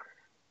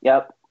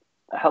 Yep.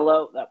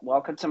 Hello,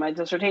 welcome to my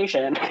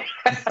dissertation.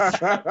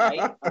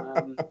 Right?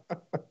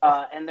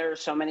 And there are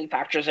so many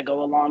factors that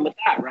go along with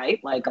that, right?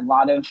 Like a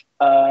lot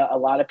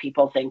of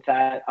people think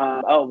that,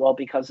 oh, well,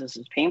 because this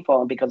is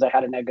painful and because I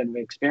had a negative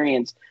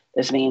experience,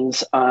 this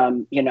means,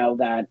 you know,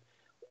 that,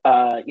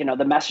 you know,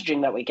 the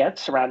messaging that we get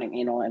surrounding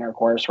anal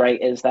intercourse, right,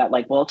 is that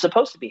like, well, it's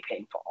supposed to be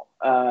painful.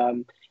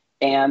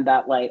 And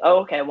that like,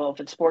 oh, okay, well,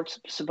 if it's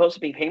supposed to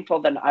be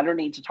painful, then I don't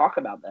need to talk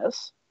about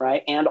this,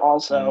 right? And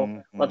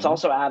also, let's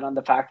also add on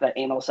the fact that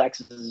anal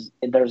sex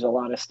there's a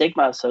lot of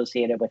stigma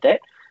associated with it.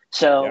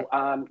 So,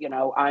 you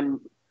know, I'm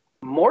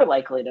more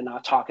likely to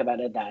not talk about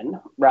it then,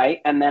 right?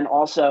 And then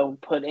also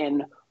put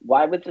in,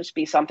 why would this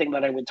be something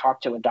that I would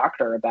talk to a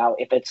doctor about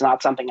if it's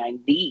not something I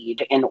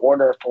need in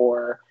order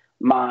for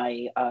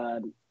my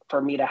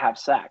for me to have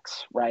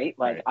sex, right?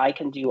 Like I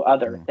can do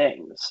other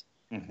things.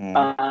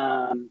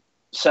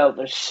 So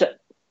there's,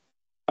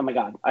 oh my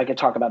God, I could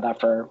talk about that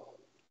for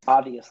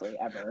obviously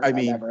ever. I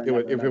mean,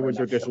 if it was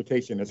your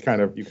dissertation, it's kind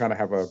of, you kind of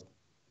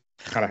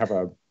have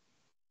a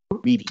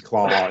meaty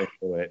claw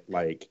into it,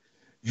 like.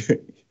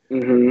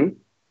 No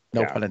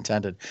pun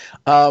intended.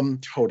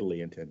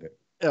 Totally intended.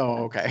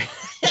 Oh, okay.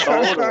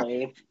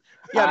 Totally.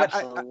 Yeah,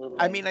 but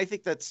I mean, I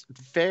think that's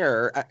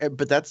fair,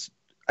 but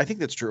I think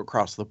that's true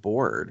across the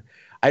board.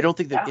 I don't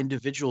think that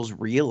individuals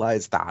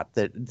realize that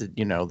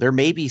you know, there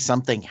may be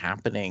something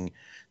happening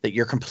that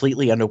you're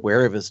completely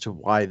unaware of as to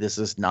why this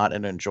is not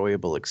an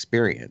enjoyable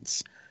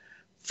experience.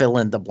 Fill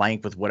in the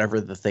blank with whatever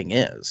the thing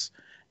is.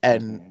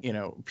 And, you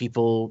know,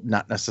 people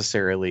not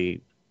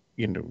necessarily,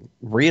 you know,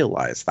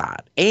 realize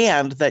that.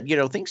 And that, you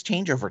know, things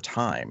change over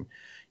time.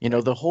 You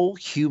know, the whole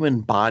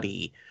human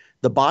body,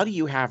 the body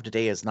you have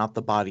today is not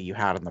the body you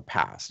had in the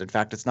past. In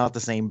fact, it's not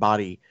the same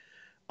body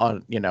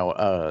on, you know,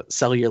 a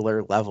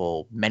cellular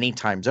level many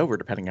times over,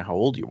 depending on how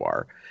old you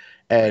are.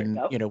 And,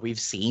 you know, we've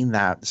seen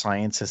that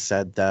science has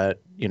said that,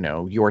 you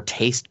know, your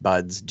taste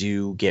buds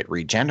do get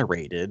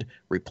regenerated,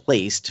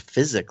 replaced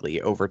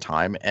physically over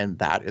time. And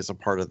that is a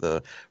part of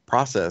the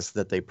process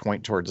that they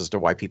point towards as to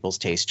why people's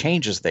taste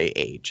change as they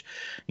age.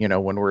 You know,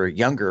 when we're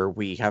younger,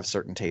 we have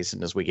certain tastes.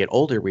 And as we get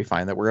older, we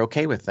find that we're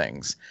okay with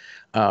things.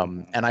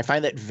 And I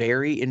find that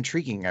very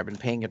intriguing. I've been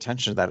paying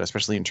attention to that,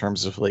 especially in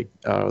terms of like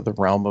the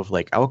realm of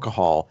like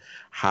alcohol,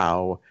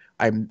 how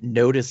I'm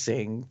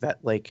noticing that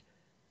like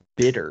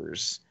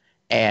bitters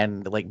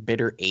and like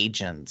bitter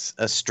agents,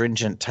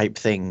 astringent type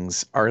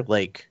things are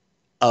like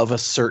of a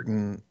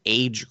certain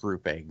age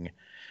grouping.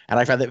 And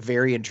I find that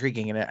very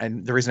intriguing.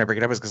 And the reason I bring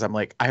it up is because I'm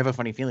like, I have a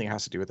funny feeling it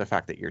has to do with the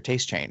fact that your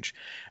tastes change.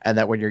 And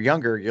that when you're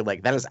younger, you're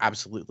like, that is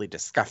absolutely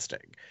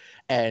disgusting.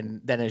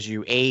 And then as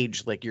you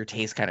age, like your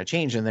tastes kind of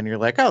change. And then you're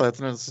like, oh, that's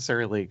not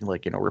necessarily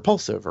like, you know,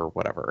 repulsive or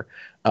whatever.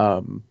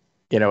 You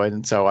know,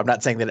 and so I'm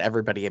not saying that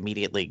everybody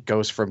immediately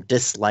goes from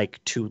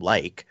dislike to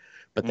like,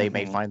 but they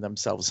may find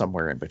themselves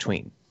somewhere in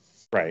between.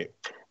 Right.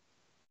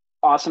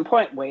 Awesome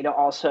point. Way to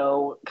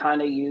also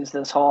kind of use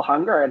this whole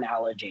hunger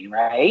analogy,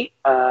 right?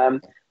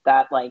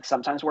 That like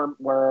sometimes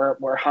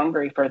we're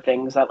hungry for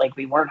things that like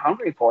we weren't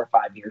hungry for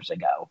 5 years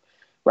ago,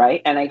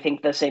 right? And I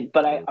think the same.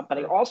 But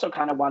I also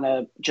kind of want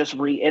to just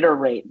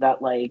reiterate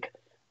that like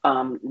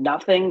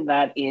nothing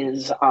that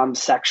is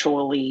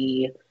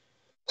sexually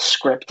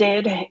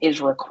scripted is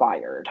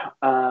required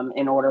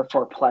in order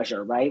for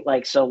pleasure, right?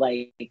 Like so,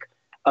 like.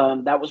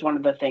 That was one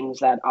of the things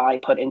that I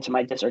put into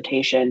my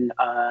dissertation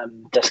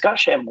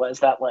discussion was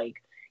that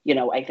like, you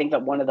know, I think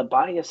that one of the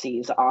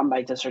biases on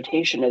my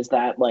dissertation is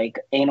that like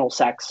anal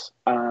sex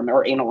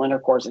or anal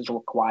intercourse is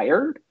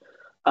required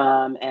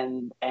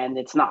and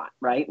it's not,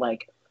 right?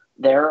 Like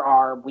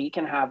we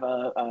can have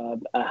a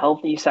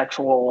healthy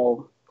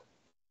sexual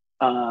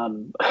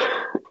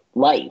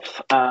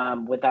life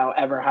without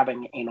ever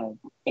having anal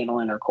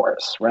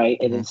intercourse, right?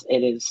 It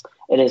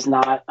is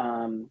not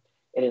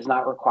it is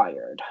not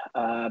required.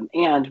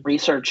 And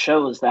research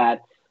shows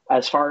that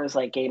as far as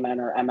like gay men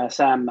or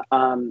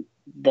MSM,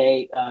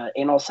 they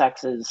anal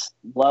sex is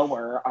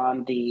lower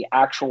on the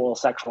actual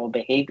sexual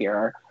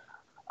behavior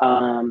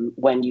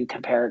when you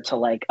compare it to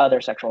like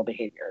other sexual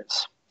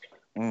behaviors.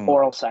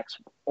 Oral sex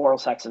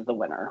is the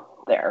winner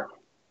there.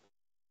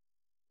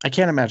 I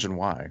can't imagine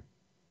why.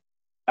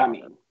 I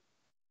mean,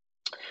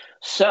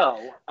 so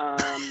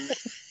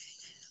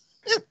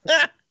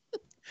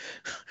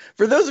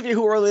for those of you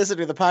who are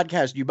listening to the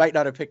podcast, you might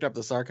not have picked up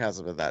the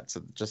sarcasm of that.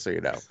 So just so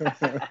you know.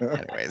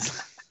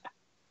 Anyways.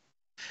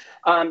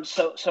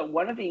 So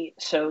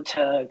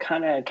to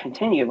kind of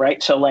continue,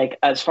 right? So like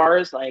as far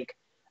as like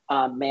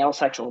male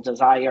sexual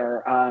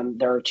desire,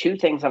 there are two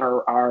things that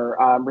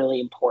are really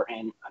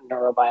important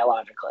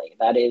neurobiologically.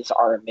 That is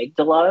our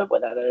amygdala,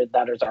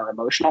 that is our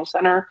emotional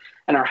center,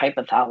 and our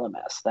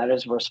hypothalamus, that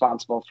is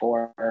responsible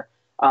for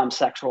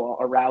sexual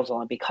arousal.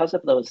 And because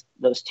of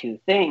those two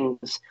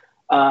things,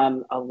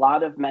 a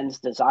lot of men's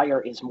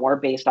desire is more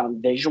based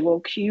on visual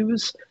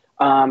cues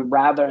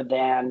rather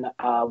than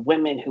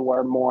women who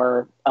are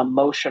more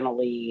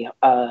emotionally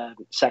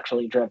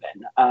sexually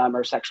driven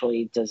or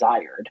sexually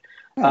desired.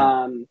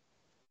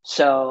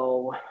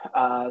 So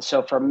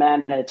for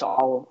men, it's a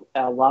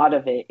lot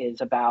of it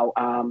is about,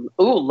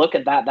 ooh, look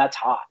at that, that's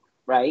hot,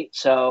 right?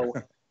 So,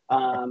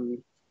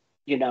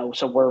 you know,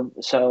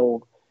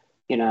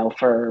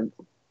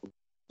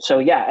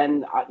 yeah,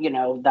 and you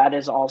know that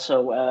is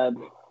also,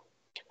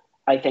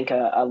 I think,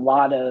 a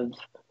lot of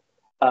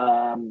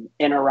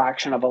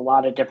interaction of a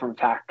lot of different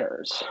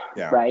factors,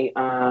 right?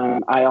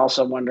 I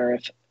also wonder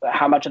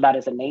how much of that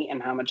is innate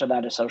and how much of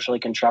that is socially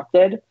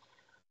constructed.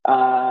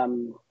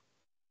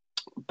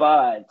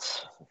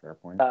 But fair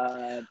point.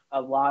 A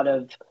lot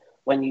of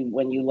when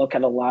you look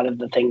at a lot of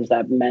the things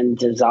that men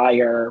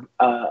desire,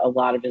 a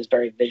lot of it is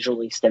very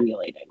visually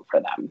stimulating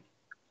for them.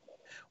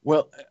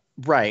 Well,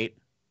 right.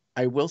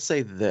 I will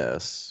say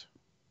this.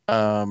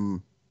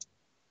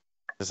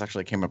 This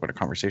actually came up in a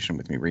conversation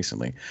with me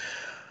recently.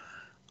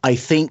 I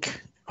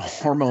think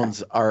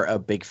hormones are a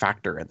big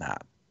factor in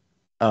that.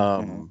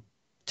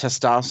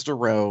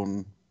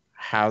 Testosterone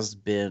has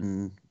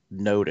been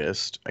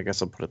noticed, I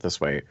guess I'll put it this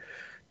way,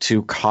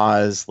 to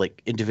cause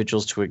like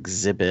individuals to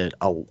exhibit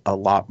a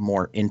lot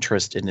more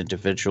interest in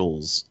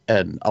individuals.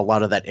 And a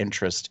lot of that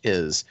interest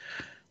is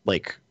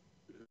like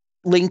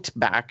linked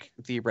back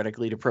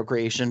theoretically to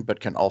procreation, but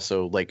can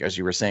also, like, as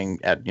you were saying,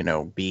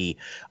 be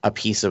a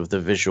piece of the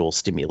visual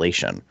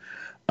stimulation.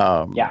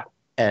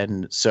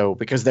 And so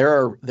because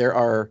there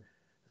are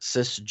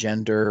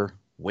cisgender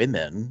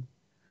women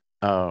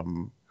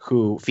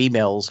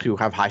females who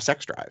have high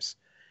sex drives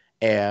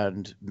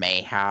and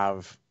may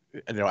have,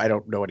 I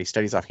don't know any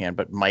studies offhand,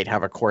 but might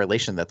have a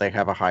correlation that they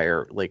have a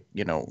higher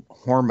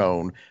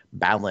hormone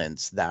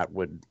balance that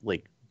would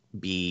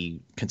be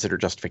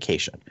considered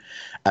justification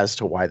as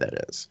to why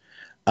that is.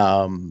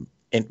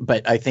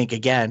 But I think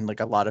again,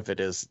 a lot of it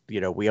is,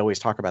 we always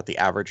talk about the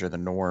average or the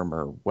norm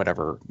or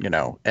whatever,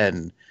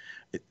 and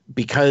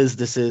because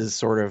this is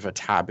sort of a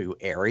taboo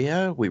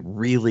area, we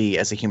really,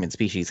 as a human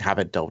species,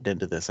 haven't delved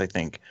into this, I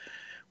think,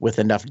 with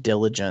enough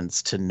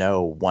diligence to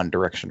know one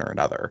direction or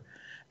another.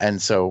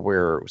 And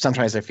so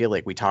sometimes I feel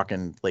like we talk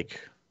in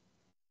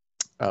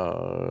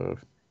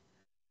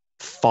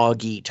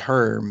foggy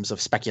terms of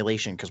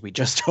speculation because we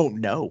just don't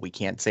know. We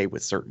can't say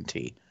with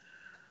certainty.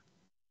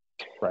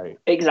 Right.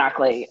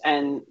 Exactly.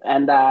 And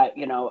that,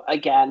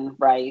 again,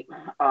 right.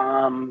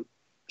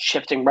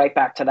 Shifting right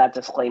back to that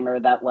disclaimer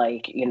that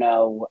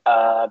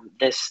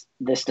this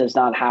does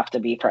not have to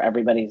be for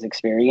everybody's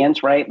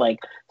experience, right?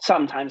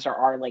 Sometimes there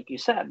are, like you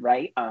said,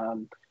 right,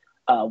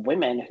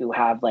 women who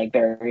have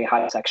very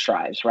high sex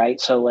drives,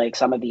 right? So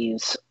some of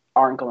these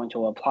aren't going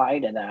to apply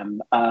to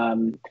them.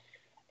 I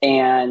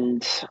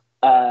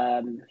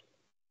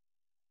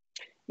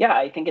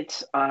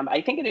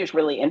think it is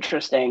really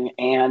interesting,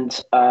 and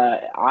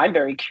I'm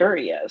very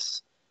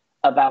curious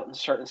about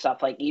certain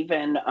stuff.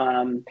 Even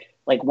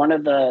one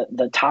of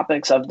the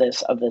topics of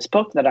this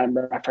book that I'm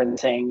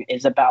referencing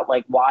is about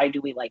why do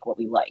we like what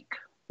we like,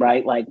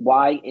 right?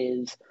 Why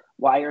is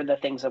why are the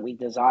things that we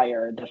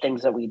desire the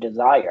things that we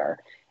desire?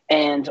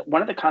 And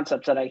one of the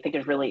concepts that I think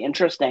is really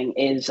interesting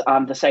is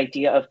this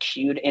idea of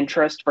cued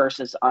interest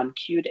versus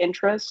uncued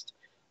interest.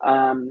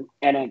 And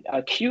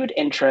a cued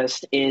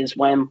interest is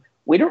when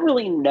we don't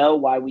really know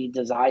why we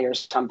desire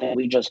something,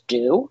 we just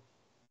do.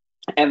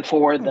 And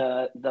for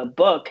the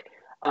book,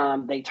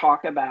 they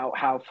talk about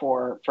how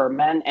for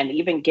men and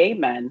even gay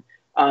men,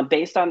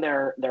 based on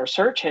their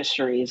search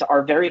histories,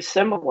 are very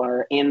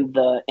similar in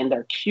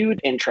their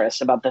cued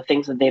interests about the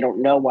things that they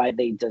don't know why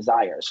they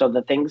desire. So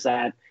the things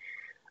that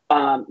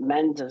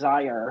men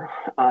desire,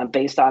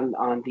 based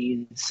on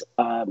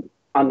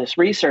this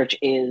research,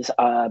 is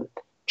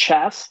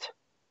chest,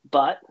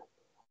 butt,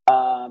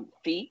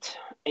 feet,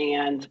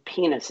 and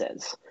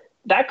penises.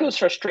 That goes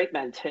for straight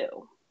men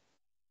too.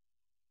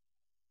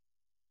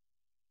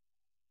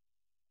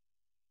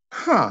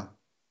 Huh.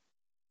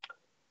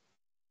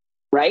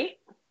 Right?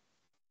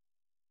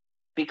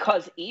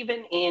 Because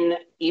even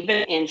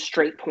in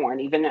straight porn,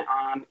 even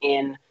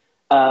in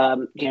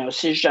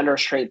cisgender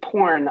straight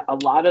porn, a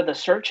lot of the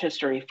search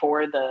history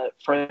for the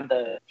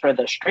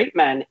straight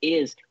men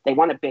is they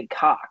want a big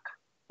cock,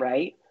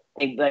 right?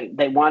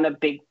 They want a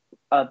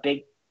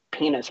big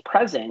penis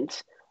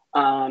present,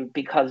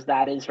 because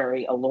that is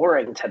very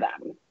alluring to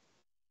them.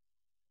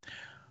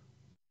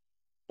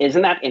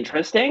 Isn't that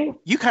interesting?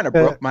 You kind of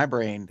broke my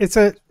brain. It's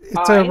a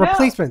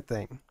replacement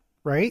thing,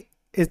 right?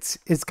 It's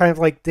kind of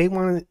like they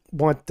want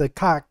the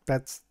cock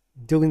that's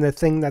doing the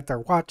thing that they're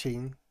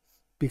watching,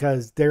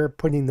 because they're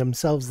putting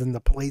themselves in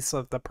the place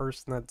of the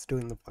person that's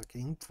doing the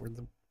fucking for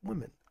the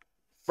women.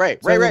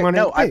 Right. So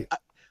No,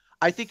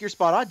 I think you're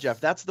spot on, Jeff.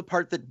 That's the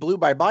part that blew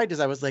my mind. Is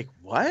I was like,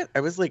 what? I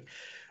was like,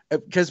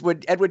 because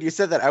when Edwin, you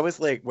said that, I was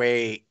like,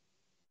 wait,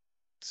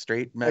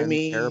 straight men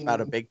care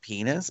about a big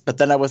penis? But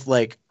then I was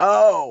like,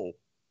 oh.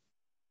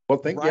 Well,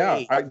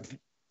 right.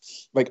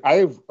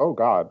 Yeah, oh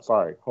God,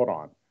 sorry, hold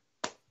on.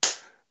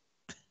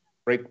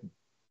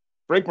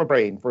 Break my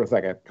brain for a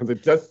second, because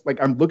it just, like,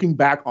 I'm looking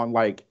back on,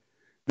 like,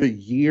 the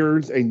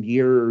years and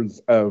years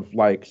of,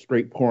 like,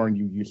 straight porn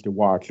you used to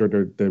watch, or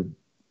the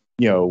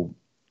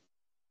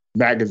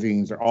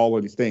magazines, or all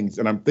of these things,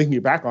 and I'm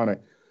thinking back on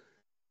it.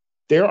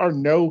 There are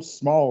no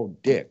small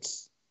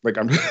dicks. Like,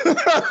 I'm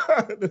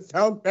it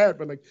sounds bad,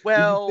 but, like,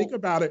 well, when you think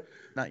about it,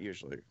 not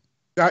usually.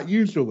 They're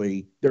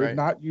right.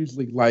 not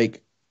usually,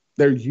 like,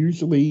 they're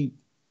usually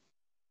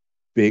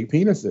big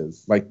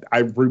penises. Like,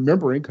 I'm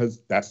remembering, because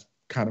that's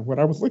kind of what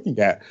I was looking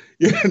at,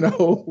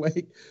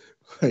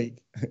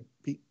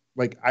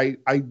 like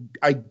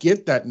I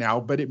get that now,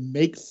 but it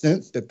makes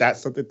sense that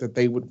that's something that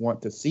they would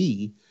want to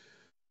see,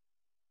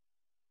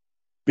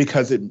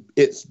 because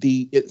it's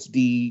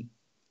the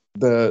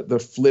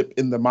flip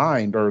in the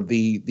mind, or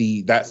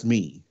the that's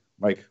me.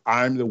 Like,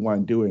 I'm the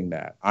one doing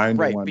that. I'm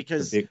the one with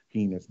the big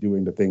penis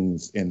doing the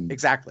things in.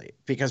 Exactly.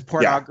 Because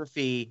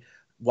pornography,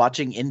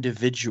 watching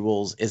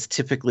individuals, is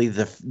typically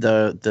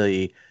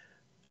the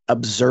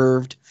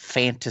observed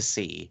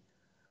fantasy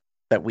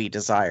that we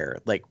desire,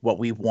 like what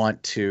we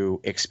want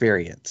to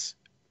experience.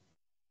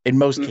 In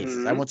most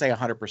cases, I won't say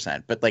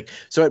 100%, but, like,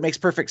 so it makes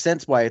perfect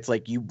sense why it's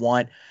like you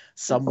want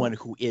someone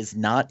who is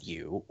not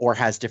you, or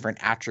has different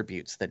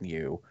attributes than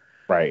you.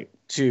 Right.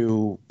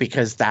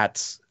 Because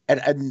that's,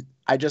 and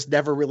I just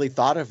never really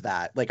thought of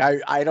that. Like, I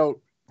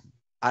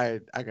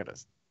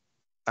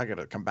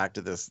gotta come back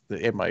to this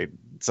in my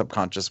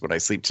subconscious when I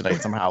sleep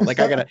tonight somehow. Like,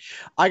 I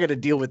gotta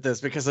deal with this,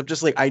 because I'm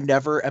just like, I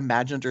never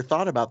imagined or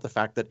thought about the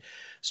fact that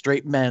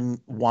straight men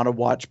want to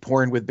watch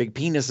porn with big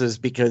penises,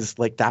 because,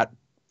 like, that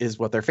is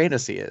what their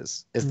fantasy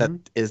is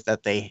that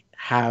they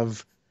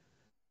have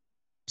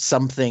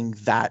something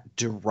that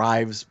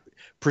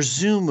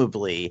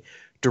presumably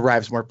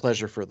derives more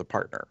pleasure for the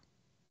partner.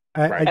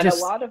 And a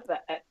lot of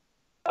that.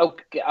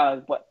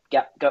 What?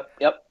 Yeah. Go.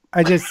 Yep.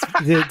 I just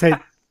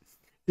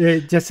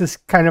just as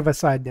kind of a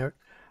side note,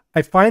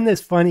 I find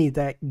this funny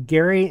that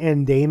Gary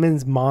and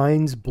Damon's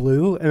minds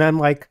blew, and I'm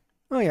like,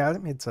 oh yeah,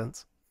 that made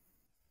sense.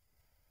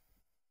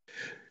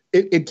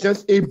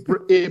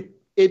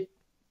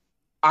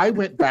 I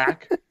went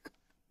back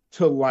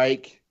to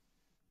like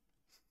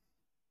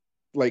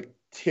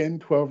 10,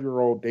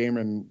 12-year-old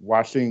Damon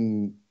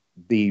watching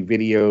the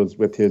videos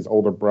with his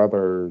older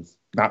brothers,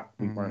 not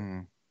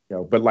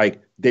but,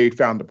 like, they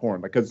found the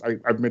porn, like, because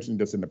I've mentioned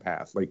this in the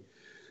past, like,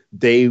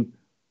 they're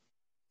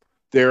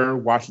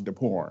watching the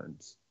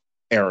porns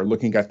or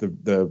looking at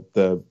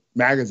the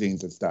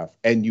magazines and stuff,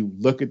 and you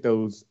look at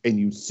those and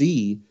you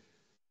see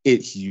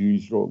it's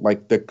usual,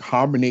 like, the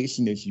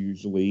combination is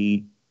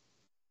usually,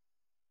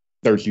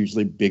 there's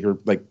usually bigger,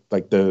 like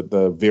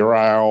the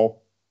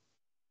virile,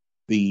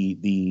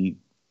 the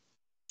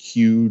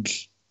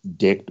huge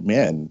dicked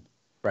men,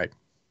 right?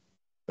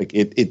 Like,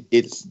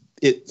 it's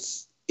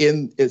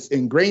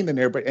ingrained in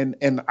there, but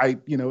and I,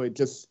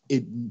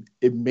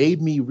 it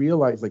made me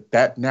realize, like,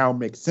 that now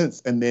makes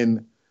sense. And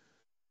then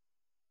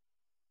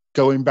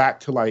going back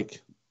to,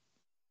 like,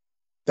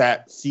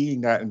 that,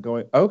 seeing that and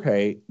going,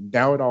 okay,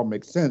 now it all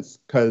makes sense,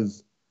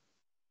 because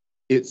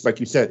it's like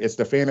you said, it's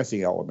the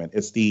fantasy element.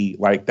 It's the,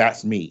 like,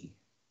 that's me.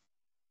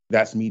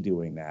 that's me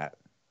doing that.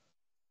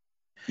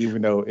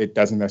 Even though it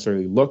doesn't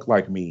necessarily look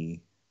like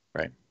me,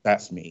 right?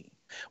 That's me.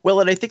 Well,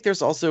 and I think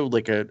there's also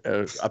like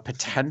a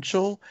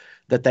potential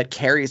that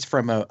carries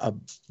from a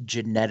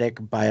genetic,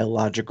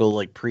 biological,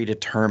 like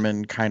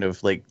predetermined kind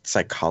of like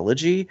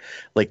psychology,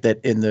 like that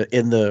in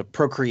the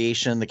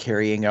procreation, the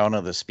carrying on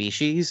of the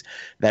species,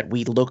 that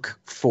we look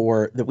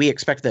for, that we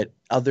expect that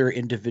other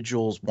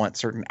individuals want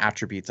certain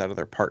attributes out of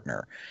their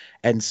partner.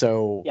 And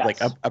so Yes. like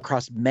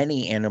across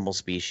many animal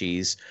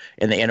species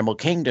in the animal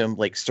kingdom,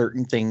 like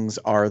certain things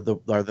are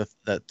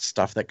the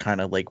stuff that kind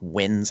of like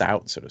wins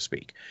out, so to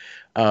speak.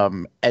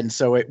 And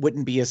so it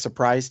wouldn't be a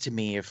surprise to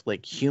me if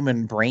like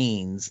human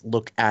brains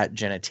look at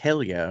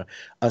genitalia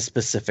a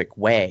specific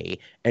way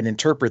and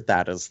interpret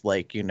that as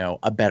like, you know,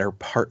 a better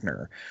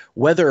partner.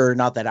 Whether or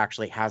not that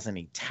actually has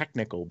any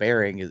technical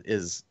bearing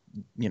is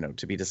you know,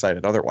 to be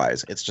decided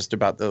otherwise. It's just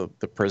about the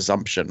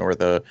presumption or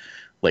the,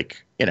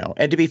 like, you know,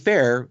 and to be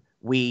fair,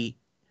 we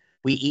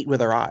eat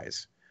with our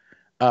eyes.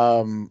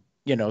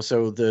 You know,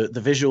 so the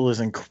visual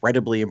is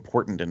incredibly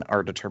important in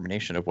our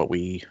determination of what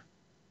we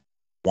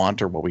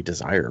want or what we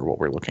desire or what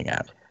we're looking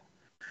at.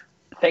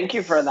 Thank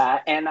you for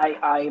that. And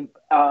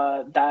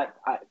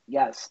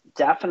yes,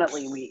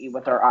 definitely we eat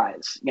with our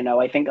eyes. You know,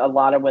 I think a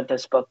lot of what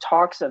this book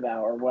talks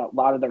about, or what a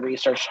lot of the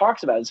research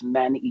talks about, is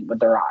men eat with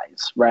their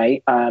eyes,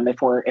 right?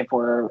 If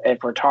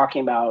we're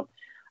talking about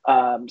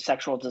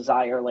sexual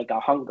desire like a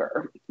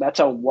hunger, that's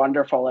a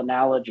wonderful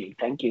analogy.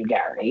 Thank you,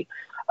 Gary.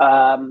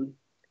 And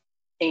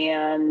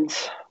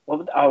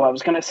I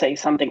was going to say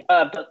something,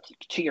 but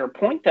to your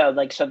point though,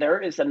 like, so there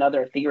is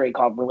another theory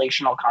called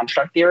relational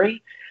construct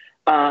theory,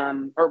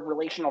 or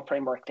relational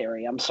framework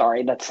theory, I'm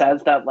sorry, that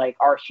says that like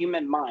our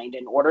human mind,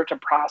 in order to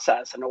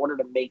process, in order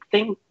to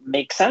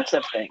make sense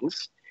of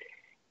things,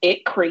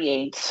 it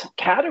creates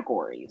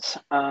categories,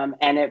 and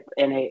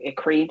it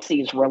creates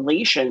these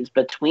relations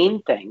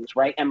between things,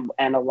 right?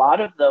 And a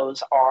lot of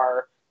those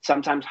are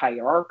sometimes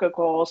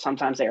hierarchical,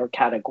 sometimes they are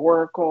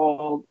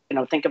categorical. You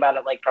know, think about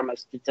it like from a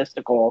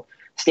statistical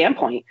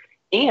standpoint,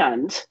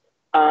 and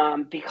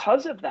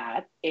because of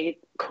that, it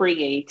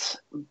creates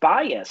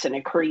bias, and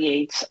it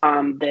creates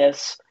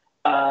this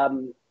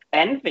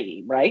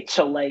envy, right?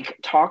 So, like,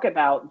 talk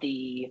about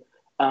the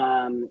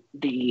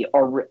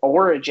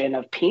origin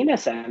of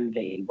penis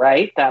envy,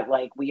 right? That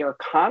like we are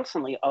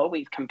constantly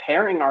always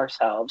comparing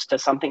ourselves to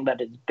something that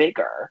is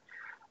bigger.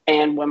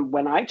 And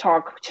when I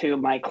talk to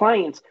my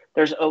clients,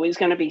 there's always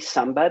going to be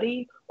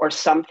somebody or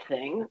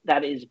something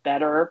that is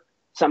better,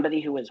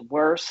 somebody who is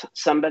worse,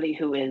 somebody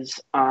who is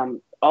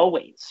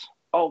always.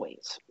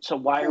 So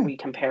why are we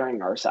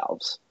comparing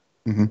ourselves?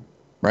 Mm-hmm.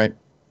 Right.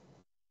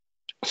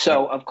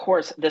 So of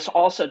course, this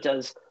doesn't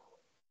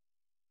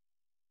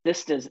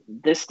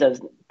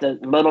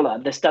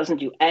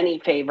do any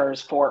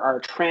favors for our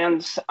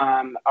trans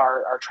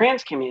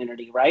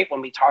community, right?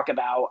 When we talk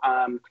about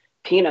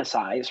penis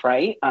size,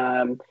 right?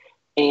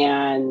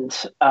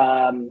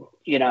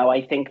 You know,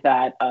 I think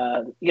that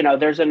you know,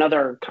 there's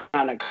another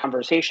kind of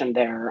conversation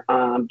there,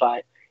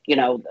 but you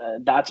know,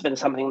 that's been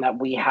something that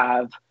we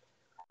have.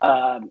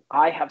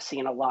 I have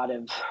seen a lot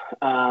of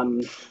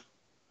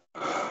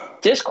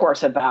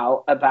discourse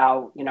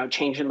about you know,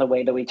 changing the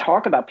way that we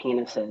talk about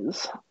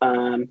penises,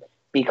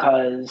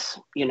 because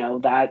you know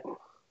that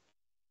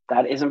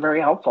isn't very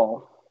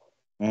helpful.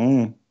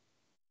 Mm.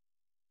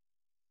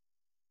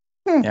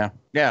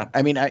 Yeah.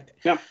 I mean,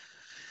 Yeah.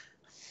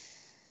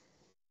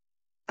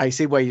 I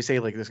see why you say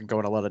like this can go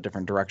in a lot of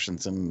different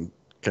directions and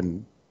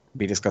can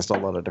be discussed a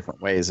lot of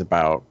different ways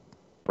about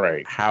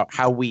Right.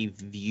 how we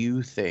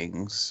view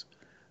things.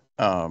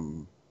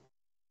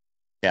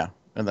 Yeah,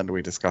 and then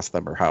we discuss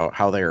them, or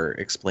how they're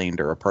explained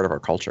or a part of our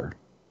culture.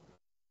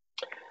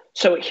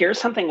 So here's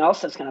something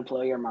else that's going to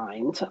blow your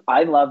mind.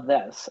 I love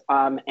this,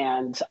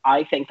 and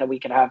I think that we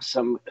could have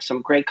some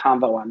great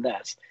combo on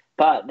this.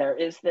 But there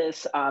is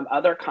this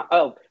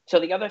so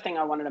the other thing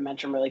I wanted to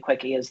mention really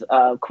quickly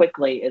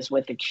is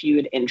with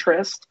acute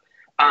interest.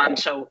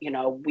 So you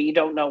know, we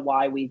don't know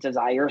why we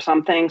desire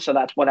something, so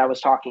that's what I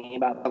was talking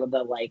about, some of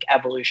the like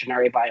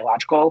evolutionary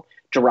biological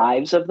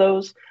drives of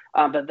those.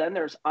 But then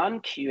there's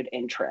uncued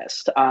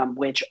interest,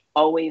 which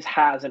always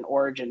has an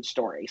origin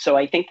story. So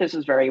I think this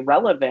is very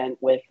relevant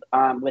with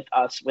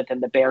us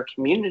within the bear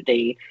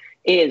community.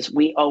 Is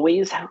we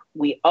always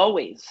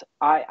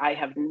I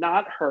have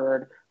not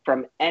heard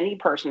from any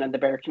person in the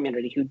bear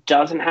community who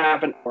doesn't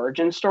have an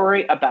origin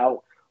story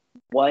about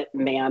what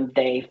man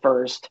they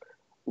first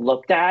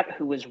looked at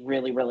who was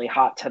really, really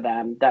hot to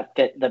them that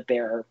fit the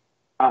bear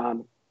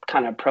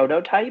kind of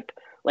prototype.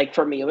 Like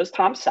for me, it was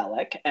Tom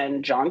Selleck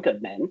and John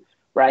Goodman,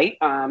 right?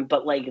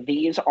 But like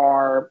these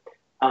are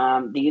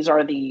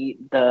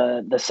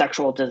the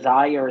sexual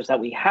desires that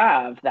we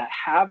have that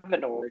have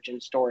an origin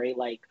story,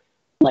 like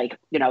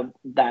you know,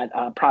 that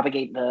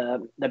propagate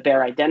the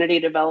bear identity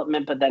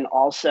development, but then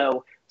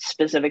also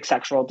specific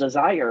sexual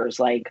desires,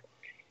 like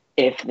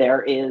if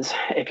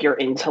you're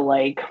into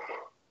like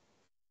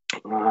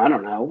I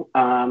don't know,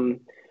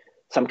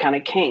 some kind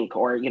of kink,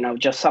 or you know,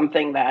 just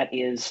something that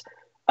is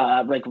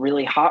like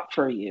really hot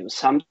for you,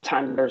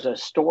 sometimes there's a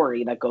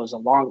story that goes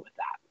along with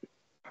that.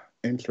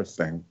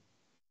 Interesting.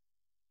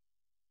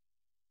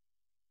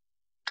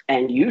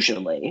 And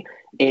usually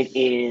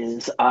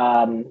it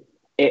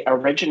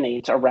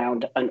originates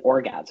around an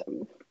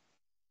orgasm.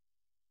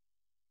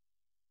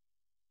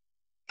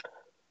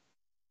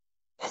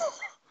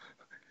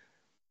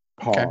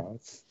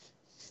 Pause.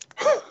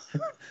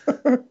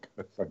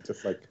 I'm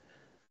just like,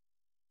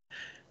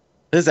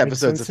 this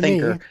episode's a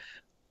thinker.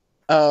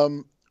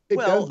 it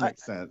Well, does make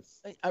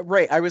sense.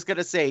 Right. I was going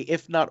to say,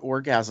 if not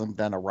orgasm,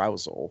 then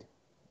arousal.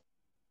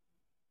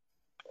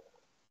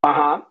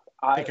 Uh-huh.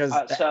 Because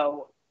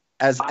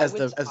as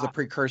the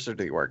precursor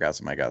to the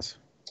orgasm, I guess.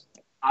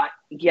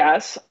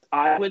 Yes,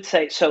 I would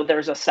say so.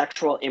 There's a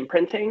sexual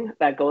imprinting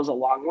that goes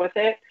along with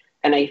it.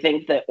 And I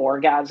think that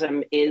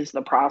orgasm is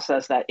the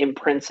process that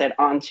imprints it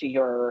onto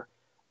your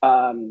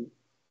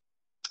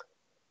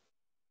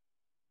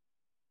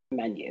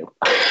menu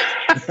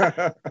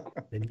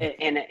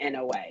in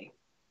a way.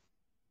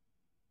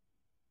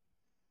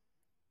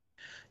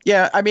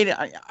 Yeah, I mean,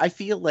 I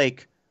feel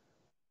like,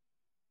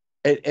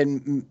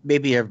 and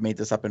maybe I've made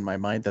this up in my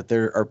mind, that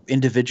there are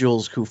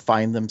individuals who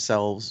find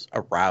themselves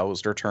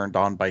aroused or turned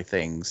on by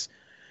things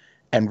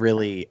and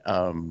really,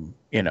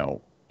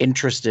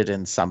 interested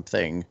in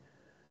something.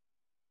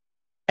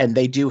 And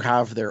they do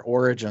have their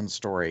origin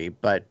story,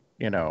 but,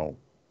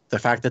 the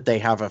fact that they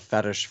have a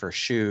fetish for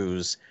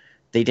shoes,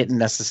 they didn't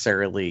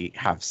necessarily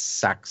have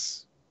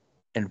sex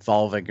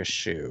involving a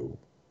shoe.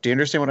 Do you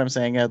understand what I'm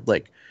saying, Ed?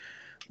 Like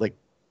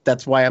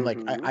that's why I'm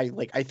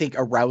I think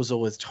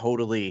arousal is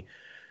totally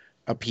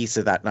a piece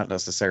of that, not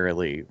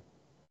necessarily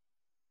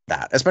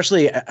that.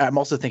 Especially, I'm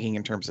also thinking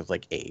in terms of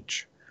like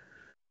age.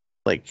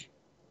 Like,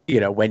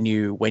 when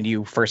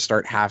you first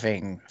start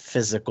having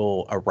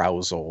physical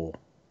arousal,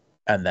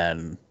 and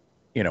then,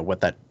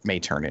 what that may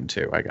turn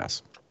into, I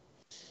guess.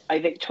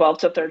 I think 12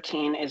 to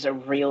 13 is a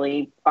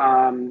really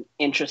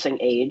interesting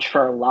age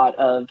for a lot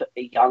of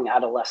young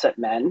adolescent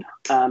men.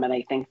 And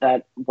I think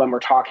that when we're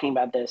talking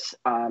about this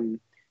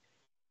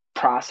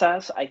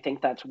process, I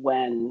think that's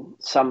when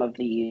some of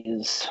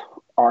these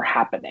are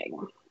happening.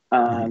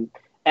 And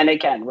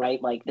again,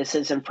 right, like this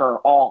isn't for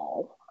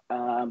all,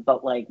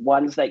 but like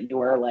ones that you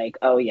are like,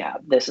 oh yeah,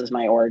 this is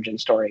my origin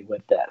story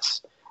with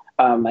this.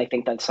 I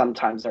think that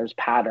sometimes there's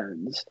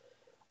patterns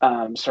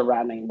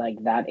surrounding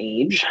like that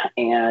age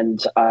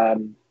and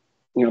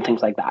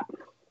things like that,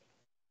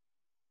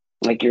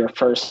 like your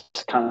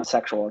first kind of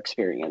sexual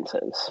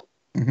experiences,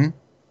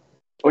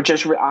 which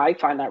is I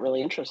find that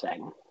really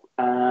interesting.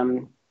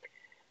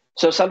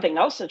 So something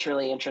else that's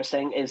really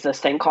interesting is this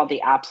thing called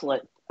the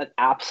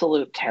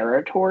absolute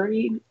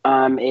territory.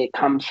 It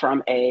comes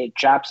from a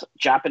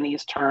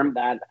Japanese term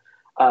that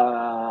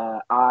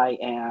I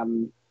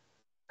am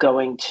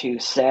going to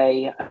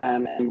say,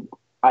 and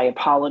I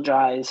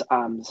apologize,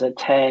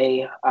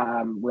 Zete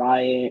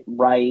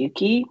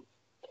Ryuki.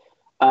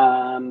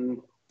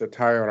 The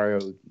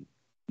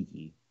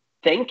Ryuki.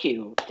 Thank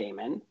you,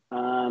 Damon.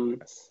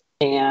 Yes.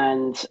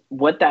 And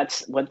what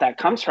that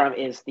comes from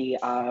is the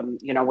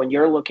when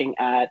you're looking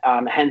at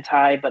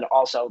hentai, but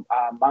also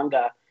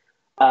manga,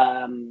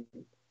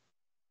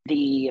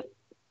 the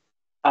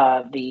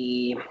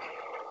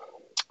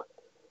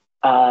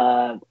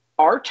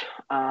art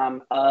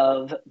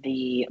of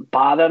the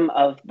bottom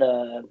of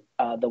the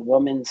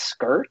woman's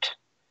skirt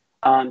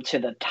to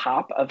the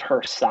top of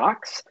her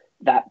socks,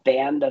 that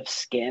band of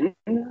skin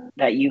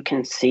that you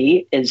can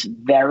see is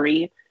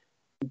very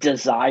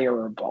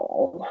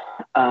desirable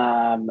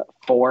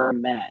for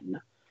men.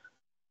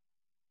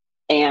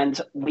 And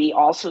we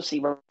also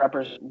see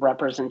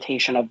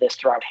representation of this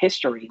throughout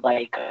history,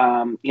 like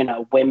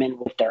women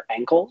with their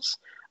ankles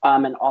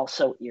and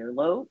also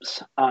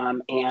earlobes,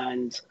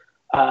 and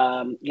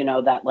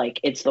that like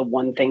it's the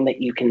one thing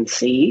that you can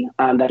see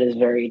that is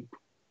very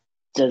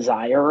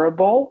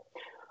desirable.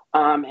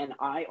 And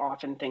I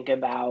often think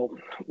about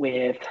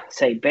with,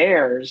 say,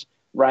 bears,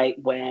 right,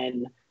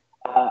 when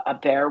a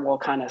bear will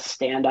kind of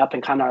stand up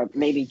and kind of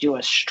maybe do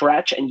a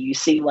stretch, and you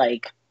see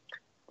like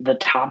the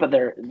top of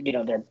their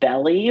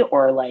belly,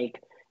 or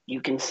like you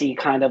can see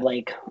kind of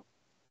like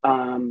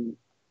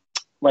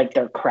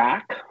their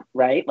crack,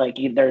 right? Like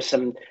there's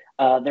some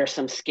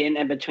skin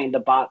in between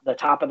the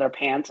top of their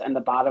pants and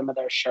the bottom of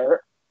their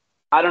shirt.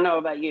 I don't know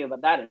about you,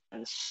 but that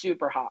is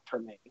super hot for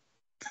me.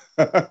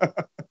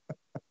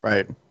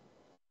 Right.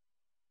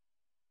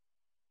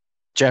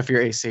 Jeff,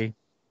 your AC.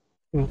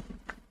 And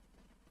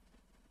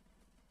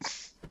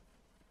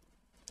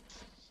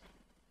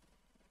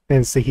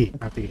it's the heat,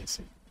 not the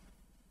AC.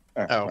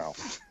 Well.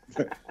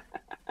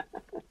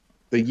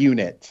 The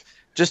unit.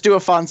 Just do a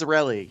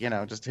Fonzarelli,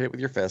 just hit it with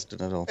your fist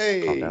and it'll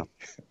calm down.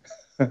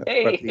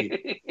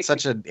 Hey.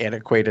 Such an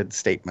antiquated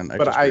statement. I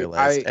just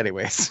realized.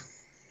 Anyways,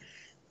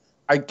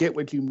 I get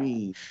what you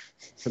mean.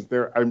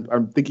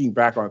 I'm thinking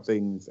back on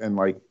things and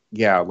like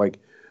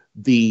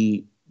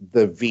the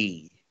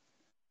V,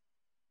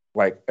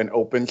 like an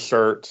open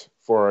shirt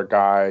for a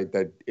guy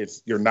that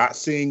you're not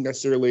seeing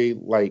necessarily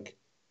like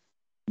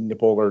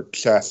nipple or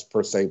chest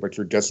per se, but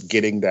you're just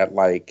getting that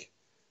like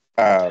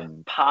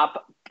the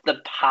pop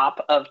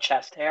of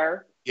chest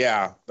hair.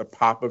 Yeah, the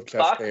pop of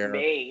chest Fuck hair.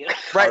 me.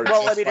 Right.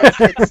 Well, I mean, like,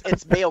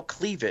 it's male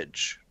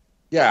cleavage.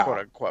 Yeah, quote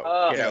unquote.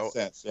 Oh. You in know. a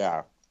sense,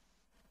 yeah.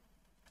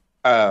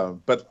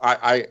 But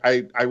I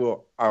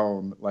will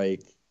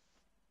like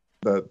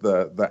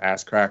the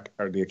ass crack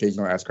or the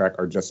occasional ass crack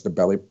or just the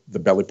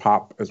belly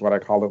pop is what I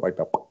call it, like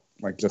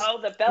just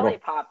the belly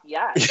pop,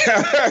 yes.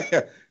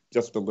 yeah,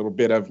 just a little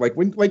bit of like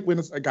when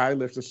a guy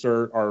lifts a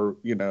shirt or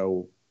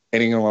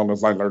anything along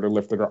those lines, or they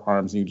lifted their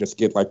arms and you just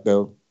get like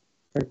the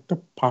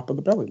pop of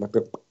the belly, like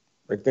the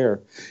right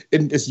there.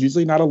 And it's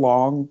usually not a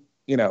long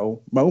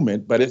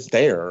moment, but it's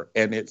there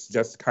and it's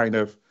just kind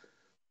of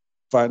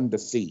fun to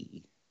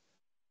see.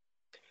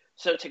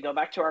 So to go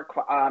back to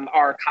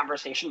our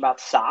conversation about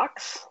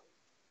socks,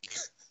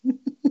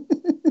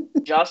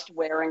 just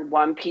wearing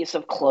one piece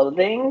of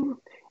clothing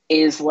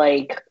is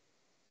like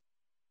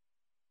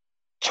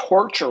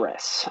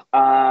torturous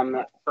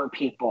for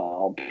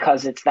people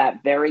because it's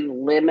that very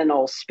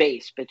liminal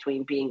space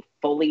between being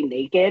fully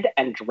naked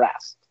and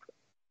dressed.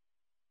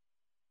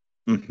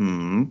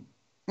 Mm-hmm.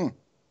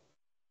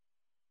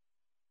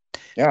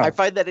 Yeah. I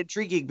find that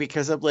intriguing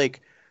because I'm like,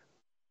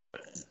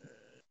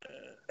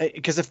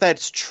 because if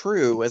that's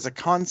true as a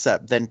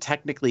concept, then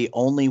technically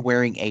only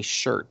wearing a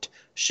shirt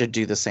should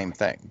do the same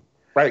thing.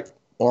 Right.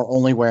 Or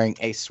only wearing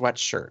a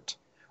sweatshirt.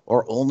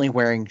 Or only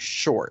wearing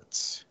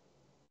shorts.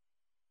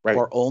 Right.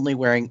 Or only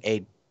wearing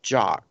a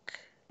jock.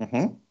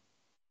 Mm-hmm.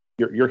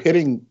 You're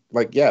hitting,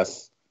 like,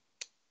 yes.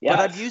 But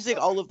I'm using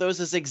all of those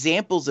as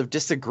examples of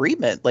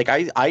disagreement. Like,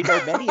 I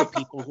know many of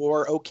people who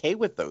are okay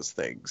with those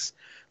things.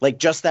 Like,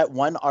 just that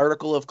one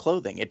article of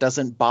clothing. It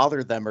doesn't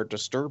bother them or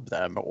disturb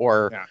them.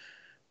 Or... Yeah.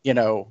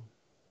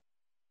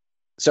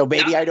 So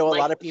maybe I know a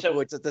lot of people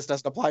which this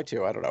doesn't apply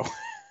to. I don't know.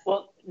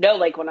 Well, no,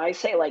 like when I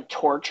say like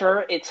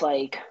torture, it's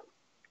like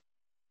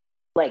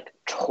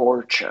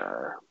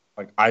torture.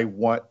 Like I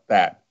want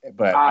that,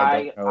 but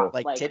I don't know.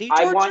 Like titty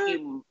torture?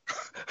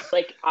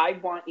 I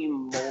want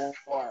you more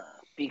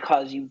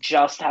because you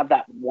just have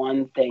that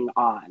one thing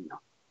on.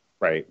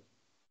 Right.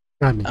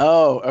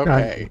 Oh,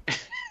 okay.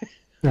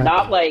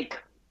 Not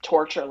like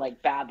torture,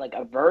 like bad, like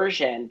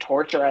aversion.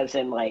 Torture as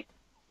in like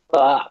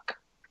fuck.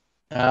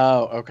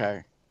 Oh,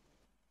 okay.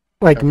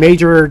 Like okay.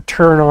 Major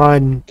turn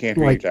on. Can't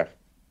hear like, you, Jeff.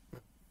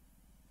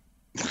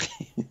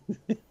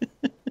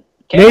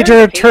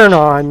 Major turn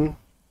on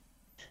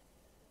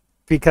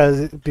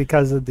because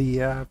of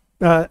the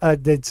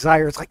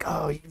desire. It's like,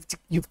 oh,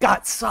 you've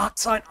got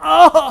socks on.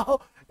 Oh,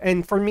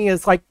 and for me,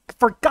 it's like,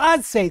 for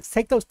God's sakes,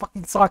 take those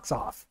fucking socks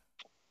off.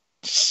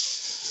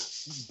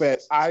 But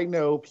I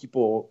know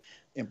people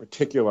in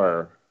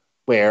particular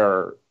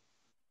where.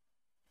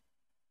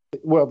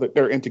 Well,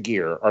 they're into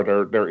gear, or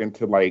they're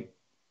into like,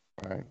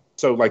 right.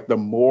 So like the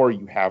more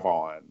you have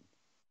on,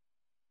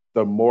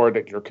 the more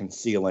that you're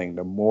concealing,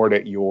 the more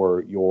that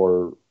you're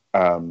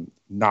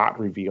not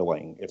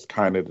revealing. It's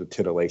kind of the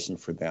titillation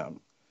for them.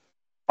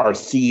 Are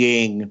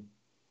seeing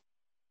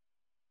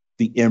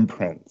the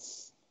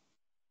imprints,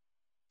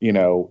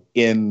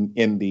 in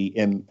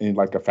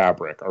like a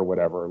fabric or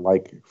whatever.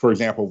 Like for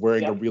example,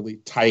 wearing a really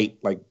tight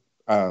like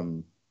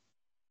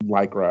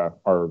lycra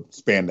or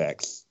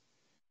spandex.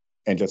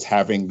 And just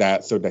having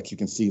that so that you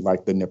can see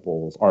like the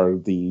nipples or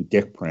the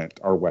dick print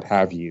or what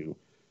have you,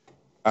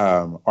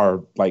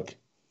 are like,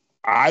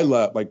 I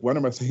love, like one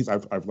of my things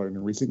I've learned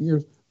in recent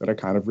years that I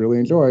kind of really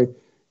enjoy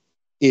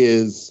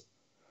is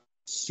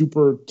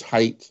super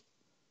tight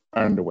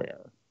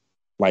underwear,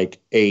 like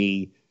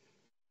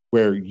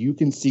where you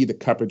can see the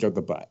cuppage of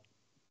the butt,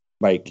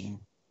 like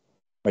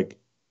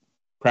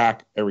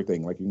crack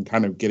everything, like you can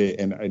kind of get it,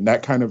 and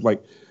that kind of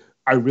like,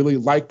 I really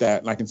like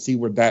that, and I can see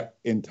where that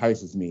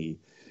entices me.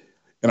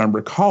 And I'm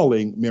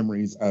recalling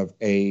memories of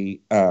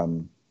a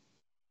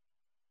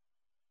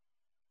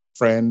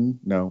friend's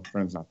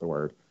not the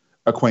word,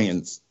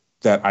 acquaintance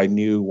that I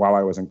knew while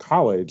I was in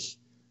college.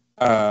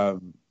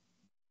 Actually,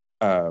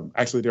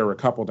 there were a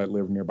couple that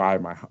lived nearby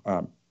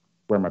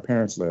where my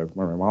parents lived,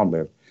 where my mom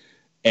lived.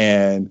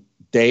 And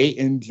they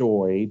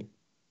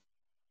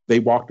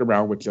walked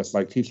around with just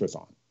like t-shirts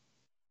on.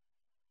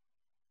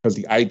 Because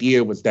the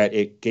idea was that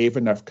it gave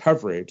enough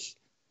coverage,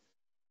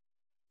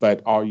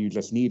 but all you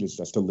just need is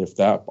just to lift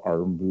up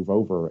or move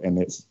over,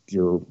 and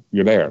you're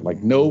there.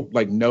 Like no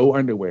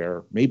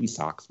underwear, maybe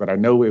socks, but I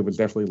know it was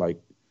definitely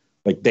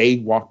like they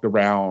walked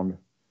around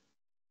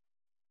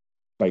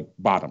like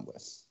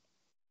bottomless.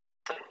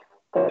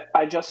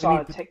 I just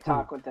saw a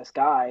TikTok with this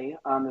guy,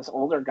 this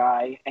older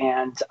guy,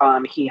 and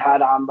he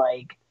had on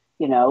like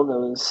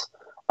those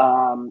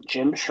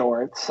gym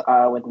shorts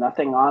with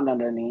nothing on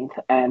underneath,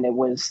 and it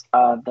was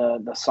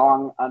the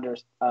song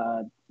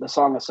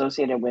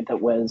associated with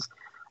it was.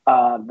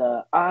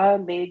 I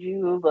made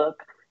you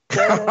look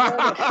good.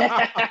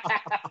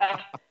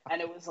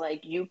 And it was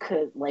like you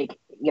could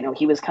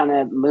he was kind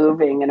of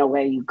moving in a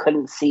way you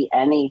couldn't see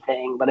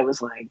anything, but it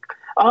was like,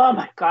 oh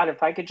my God,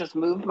 if I could just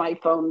move my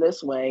phone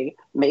this way,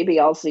 maybe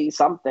I'll see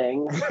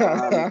something.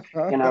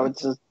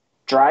 It's just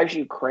drives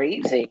you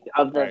crazy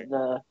of Right.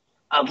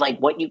 of like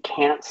what you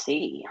can't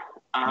see.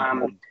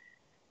 Mhm.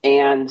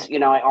 And, you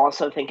know, I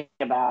also think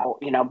about,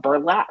 you know,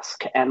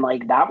 burlesque, and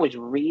like that was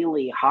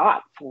really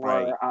hot for,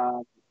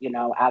 Right. you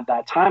know, at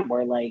that time,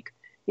 where like,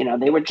 you know,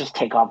 they would just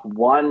take off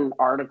one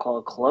article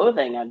of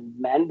clothing and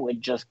men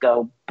would just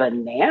go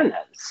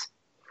bananas.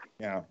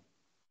 Yeah.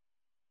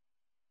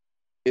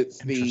 It's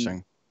the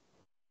Interesting.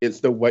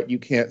 what you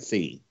can't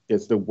see.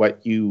 It's the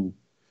what you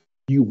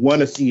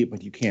want to see it,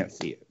 but you can't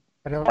see it.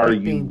 I don't Or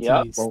like being you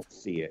Yep. teased. won't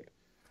see it.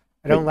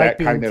 I don't like that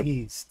being kind of,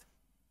 teased.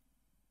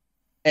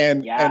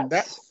 and Yes.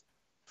 that's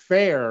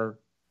fair,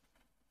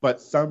 but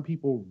some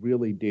people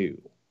really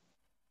do.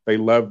 They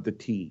love the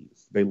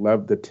tease. They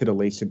love the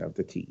titillation of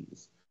the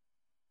tease.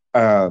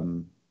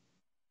 And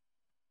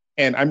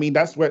I mean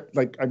that's what,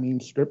 like, I mean,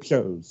 strip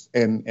shows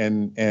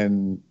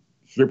and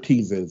strip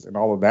teases and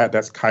all of that.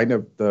 That's kind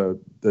of the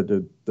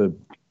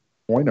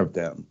point of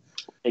them.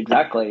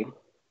 Exactly.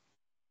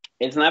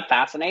 Isn't that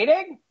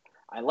fascinating?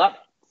 I love it.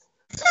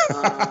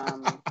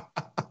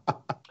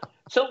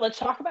 So let's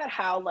talk about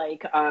how,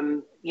 like,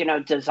 you know,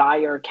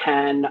 desire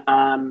can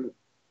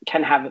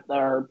have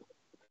their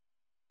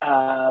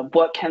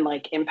what can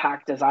like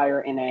impact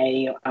desire in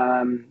a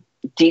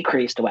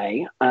decreased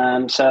way.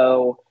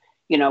 So,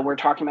 you know, we're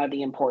talking about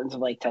the importance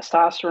of like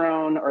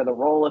testosterone or the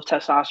role of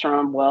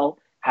testosterone. Well,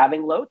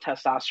 having low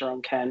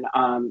testosterone can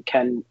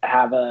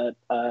have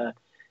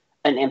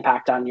an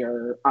impact on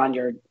your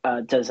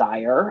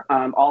desire.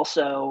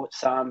 Also,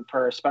 some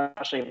for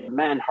especially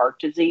men, heart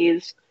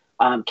disease,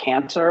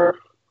 cancer,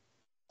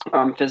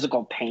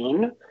 physical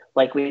pain,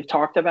 like we've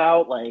talked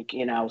about, like,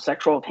 you know,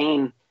 sexual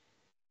pain.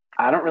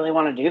 I don't really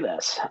want to do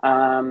this.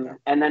 And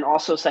then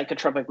also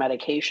psychotropic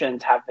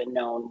medications have been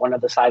known. One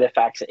of the side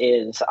effects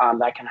is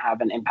that can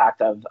have an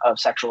impact of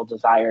sexual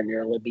desire and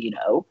your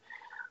libido.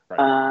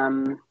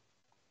 Right.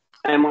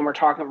 And when we're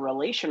talking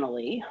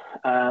relationally,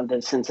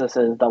 since this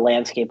is the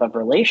landscape of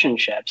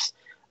relationships,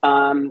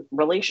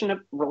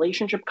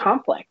 relationship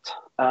conflict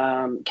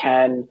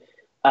can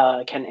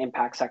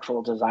impact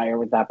sexual desire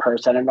with that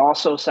person, and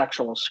also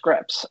sexual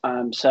scripts.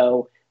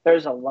 So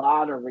there's a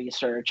lot of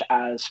research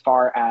as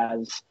far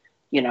as,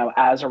 you know,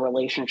 as a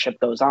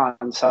relationship goes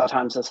on,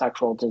 sometimes the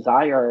sexual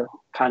desire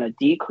kind of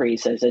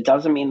decreases. It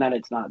doesn't mean that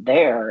it's not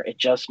there. It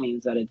just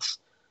means that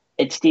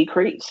it's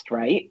decreased,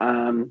 right?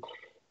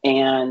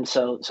 And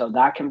so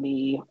that can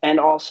be, and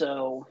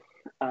also,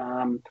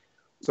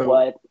 So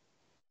what?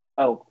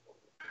 Oh,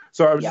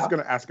 so I was yeah, just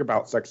going to ask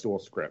about sexual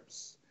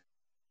scripts.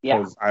 yeah.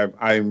 Because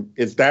I'm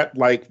is that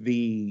like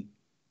the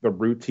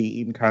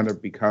routine kind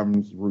of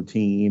becomes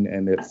routine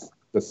and it's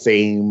the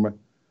same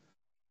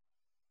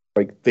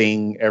like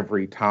thing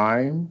every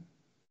time?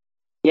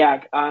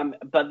 Yeah,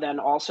 but then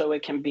also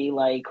it can be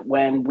like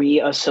when we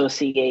have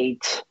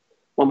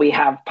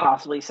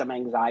possibly some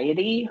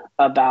anxiety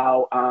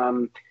about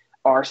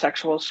our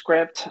sexual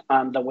script,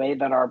 the way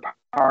that our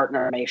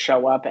partner may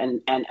show up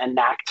and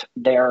enact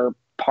their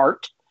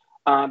part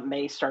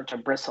may start to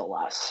bristle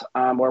us,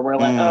 where we're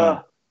like,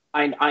 oh,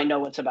 I know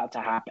what's about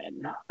to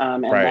happen,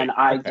 and Right. then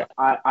Okay.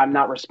 I'm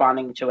not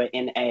responding to it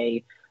in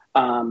a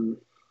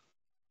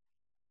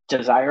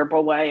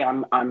desirable way.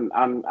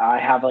 I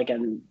have like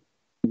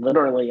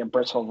literally a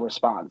bristle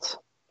response.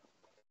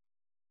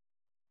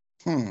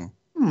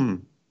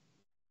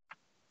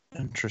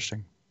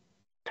 Interesting.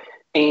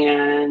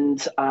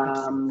 And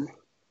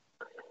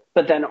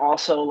but then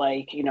also,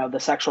 like, you know, the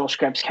sexual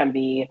scripts can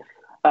be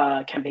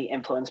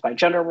influenced by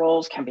gender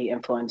roles, can be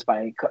influenced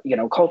by, you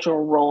know,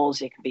 cultural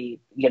roles. It can be,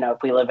 you know,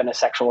 if we live in a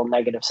sexual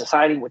negative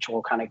society, which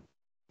we'll kind of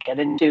get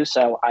into,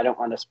 so I don't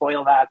want to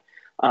spoil that.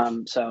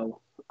 So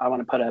I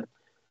want to put a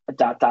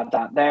dot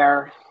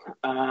there.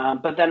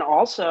 But then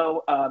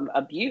also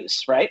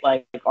abuse, right?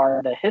 Like,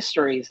 are the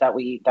histories that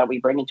we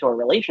bring into a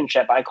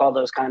relationship. I call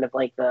those kind of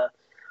like the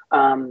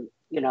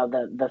you know,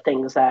 the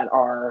things that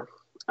are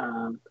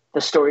the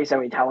stories that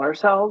we tell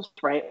ourselves,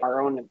 right? Our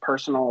own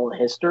personal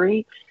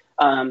history.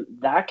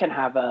 That can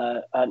have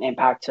an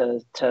impact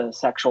to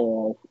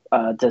sexual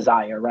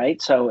desire,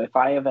 right? So if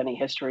I have any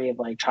history of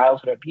like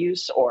childhood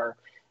abuse or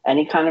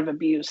any kind of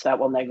abuse, that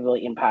will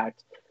negatively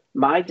impact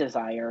my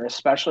desire,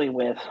 especially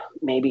with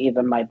maybe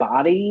even my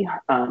body,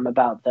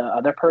 about the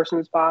other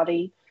person's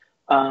body.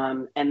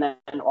 And then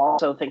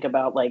also think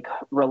about like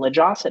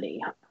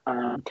religiosity.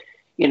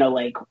 You know,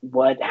 like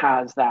what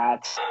has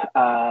that,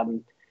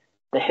 the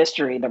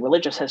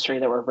religious history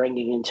that we're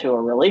bringing into a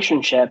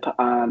relationship.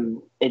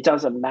 It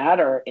doesn't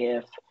matter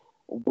if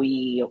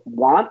we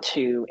want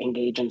to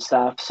engage in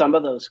stuff. Some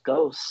of those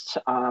ghosts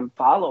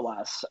follow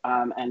us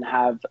and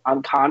have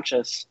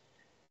unconsciously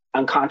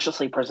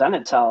present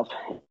itself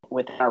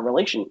within our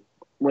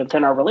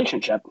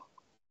relationship,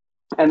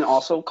 and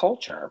also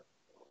culture.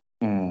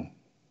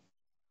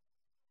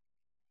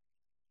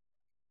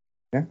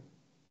 Yeah.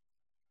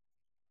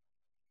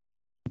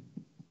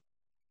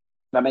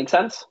 That makes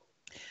sense?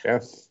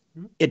 Yes.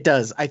 It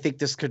does. I think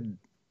this could.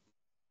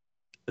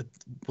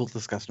 We'll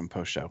discuss it in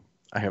post show.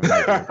 I have an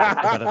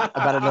idea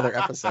about another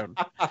episode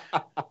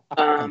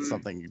on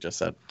something you just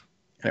said.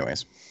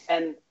 Anyways.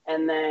 And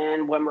And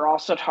then when we're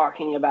also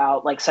talking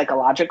about like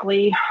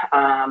psychologically,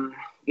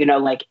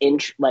 like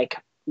like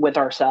with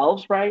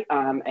ourselves, right?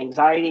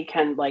 Anxiety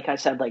can, like I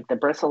said, like the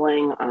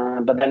bristling,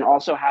 but then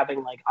also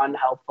having like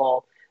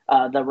unhelpful,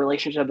 the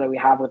relationship that we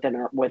have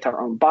with our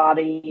own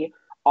body,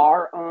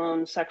 our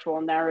own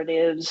sexual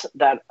narratives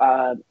that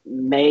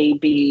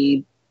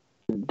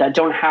that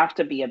don't have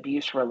to be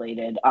abuse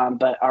related,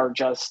 but are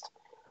just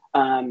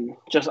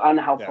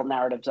unhelpful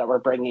narratives that we're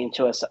bringing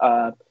to us.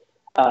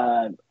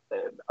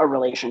 A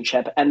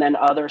relationship, and then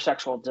other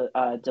sexual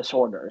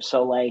disorders.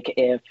 So like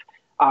if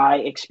I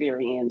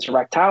experience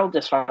erectile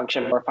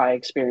dysfunction, or if I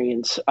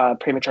experience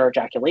premature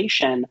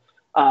ejaculation,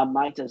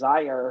 my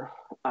desire,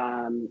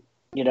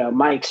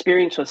 my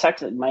experience with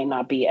sex, it might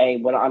not be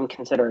what I'm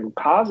considering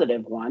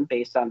positive one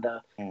based on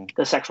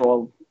the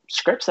sexual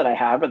scripts that I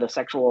have, or the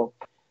sexual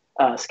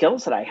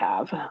skills that I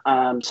have.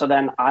 So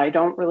then I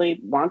don't really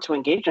want to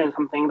engage in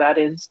something that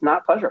is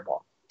not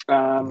pleasurable.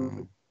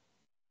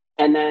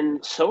 And then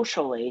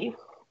socially,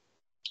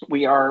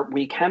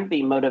 we can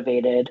be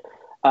motivated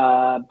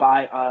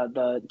by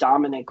the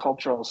dominant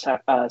cultural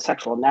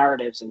sexual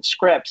narratives and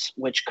scripts,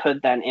 which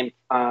could then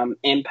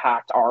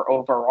impact our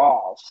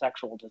overall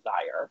sexual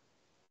desire.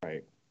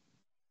 Right.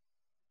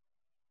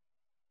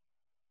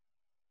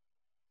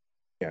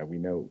 Yeah, we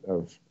know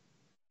of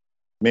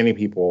many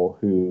people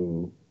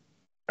who,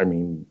 I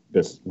mean,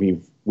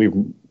 we've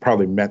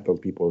probably met those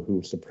people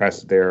who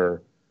suppressed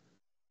their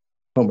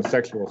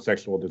homosexual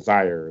sexual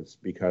desires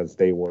because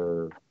they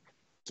were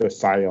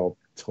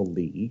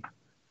societally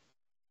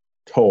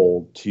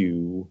told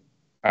to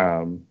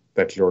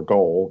that your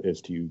goal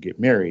is to get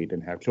married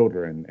and have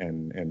children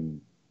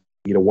and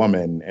meet a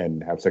woman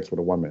and have sex with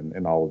a woman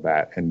and all of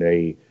that, and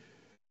they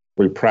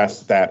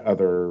repress that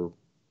other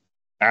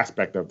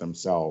aspect of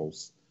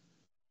themselves,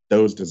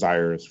 those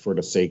desires, for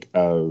the sake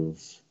of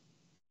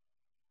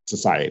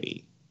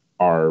society,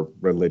 or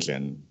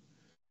religion,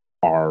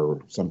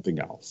 or something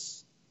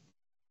else.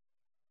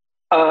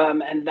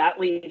 And that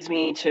leads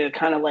me to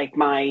kind of like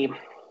my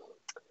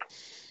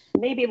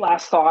maybe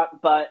last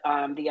thought, but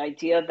the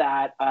idea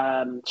that,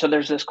 so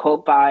there's this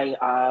quote by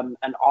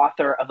an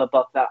author of a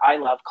book that I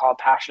love called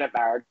Passionate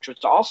Marriage,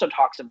 which also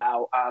talks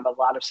about a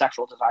lot of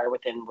sexual desire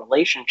within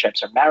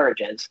relationships or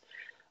marriages,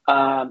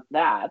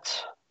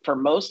 that for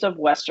most of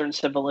Western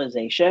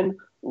civilization,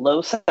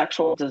 low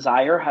sexual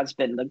desire has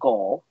been the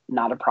goal,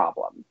 not a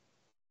problem.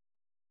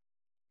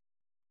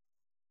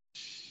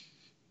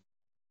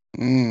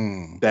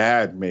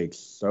 That makes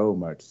so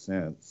much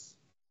sense.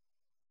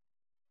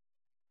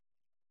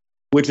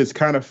 Which is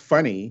kind of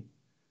funny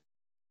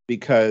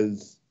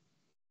because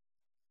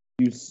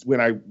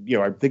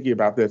I'm thinking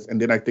about this,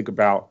 and then I think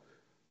about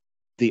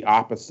the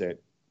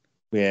opposite,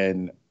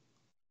 when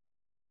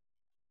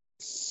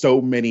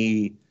so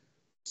many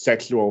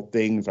sexual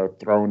things are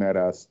thrown at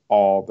us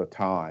all the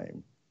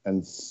time,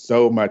 and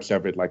so much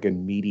of it, like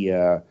in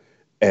media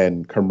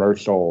and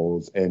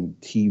commercials and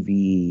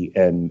TV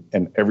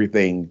and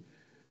everything,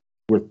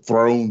 we're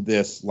thrown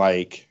this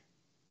like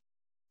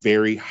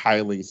very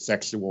highly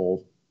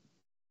sexual,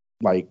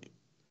 like,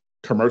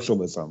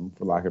 commercialism,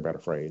 for lack of a better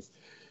phrase.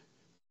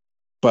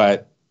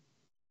 But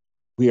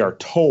we are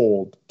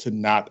told to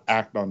not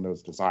act on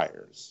those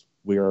desires.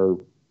 We are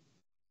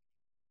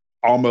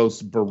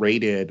almost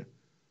berated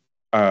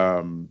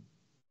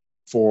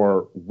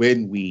for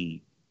when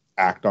we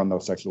act on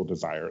those sexual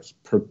desires,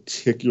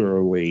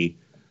 particularly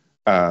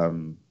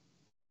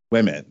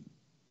women.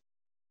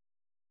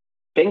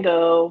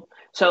 Bingo.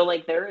 So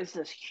like there is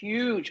this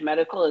huge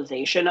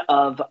medicalization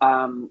of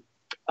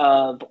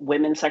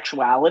women's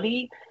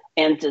sexuality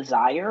and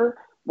desire,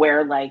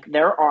 where like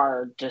there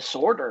are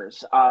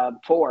disorders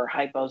for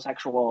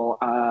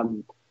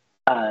hyposexual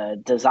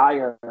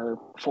desire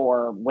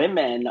for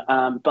women,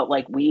 but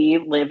like we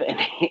live in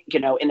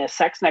in a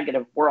sex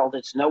negative world.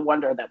 It's no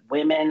wonder that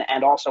women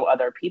and also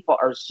other people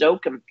are so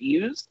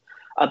confused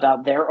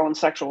about their own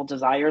sexual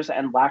desires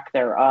and lack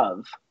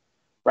thereof.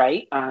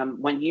 Right?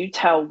 When you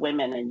tell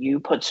women and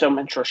you put so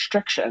much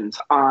restrictions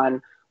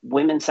on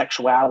women's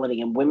sexuality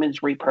and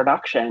women's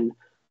reproduction,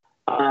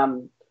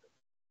 and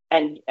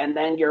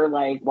then you're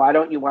like, why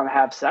don't you want to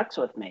have sex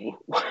with me?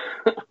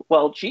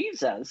 Well,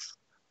 Jesus.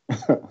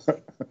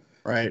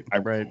 Right.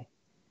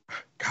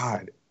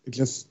 God,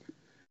 it's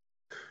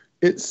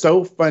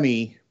so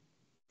funny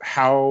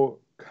how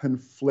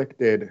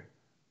conflicted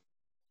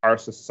our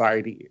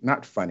society,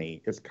 not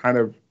funny, it's kind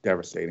of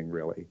devastating,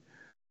 really,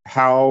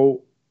 how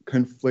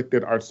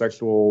conflicted our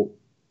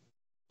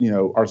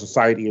our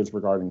society is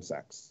regarding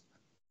sex.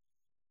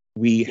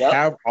 We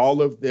have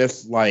all of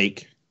this,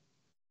 like,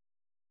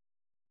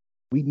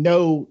 we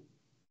know,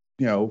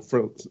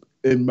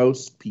 in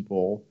most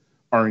people,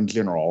 or in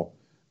general,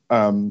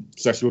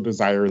 sexual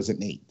desire is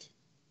innate.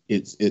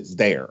 It's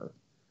there.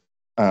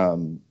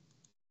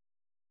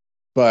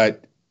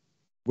 But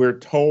we're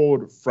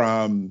told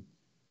from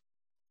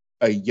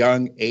a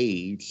young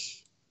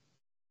age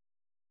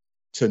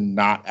to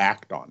not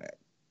act on it,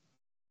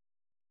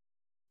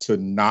 to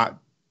not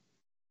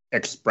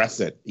express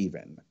it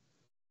even.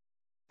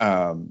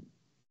 And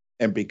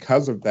And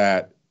because of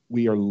that,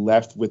 we are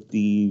left with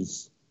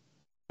these,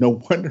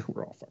 no wonder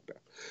we're all fucked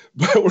up,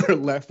 but we're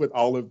left with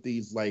all of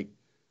these like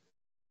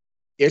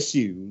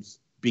issues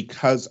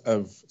because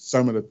of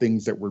some of the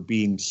things that were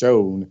being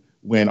shown,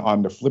 when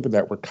on the flip of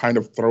that, we're kind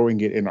of throwing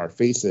it in our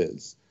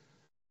faces.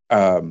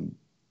 And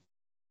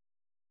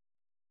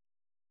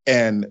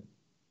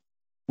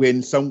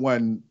when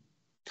someone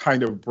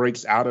kind of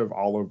breaks out of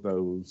all of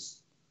those,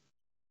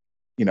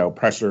 you know,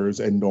 pressures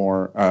and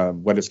norm,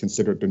 what is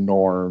considered the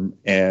norm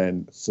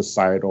and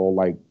societal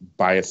like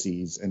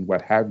biases and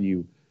what have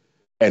you,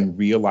 and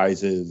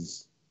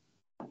realizes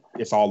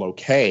it's all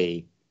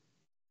okay,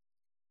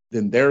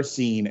 then they're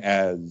seen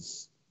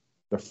as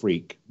the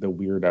freak, the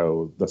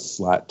weirdo, the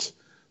slut,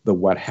 the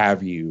what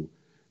have you.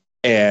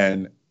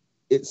 And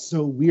it's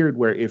so weird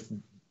where if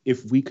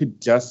we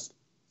could just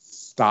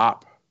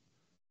stop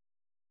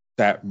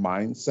that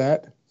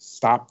mindset,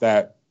 stop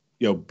that,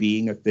 you know,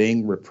 being a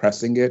thing,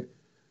 repressing it,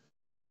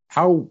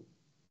 how,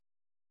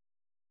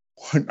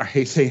 I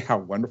hate saying how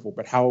wonderful,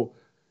 but how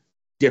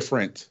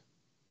different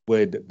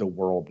would the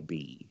world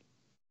be?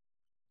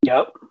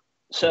 Yep.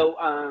 So,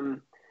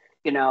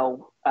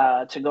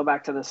 to go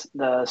back to this,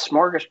 the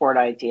smorgasbord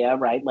idea,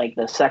 right? Like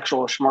the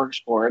sexual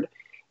smorgasbord.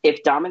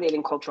 If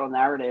dominating cultural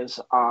narratives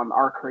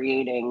are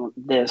creating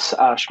this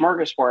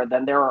smorgasbord,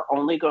 then there are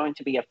only going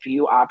to be a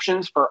few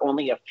options for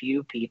only a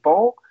few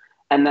people,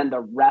 and then the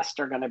rest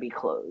are going to be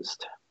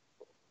closed.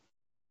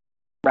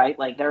 Right?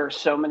 Like there are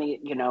so many,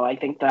 I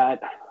think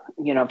that,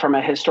 from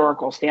a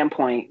historical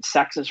standpoint,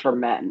 sex is for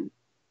men.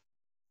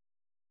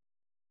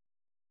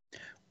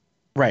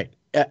 Right.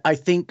 I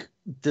think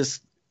this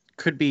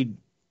could be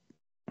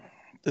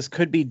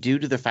due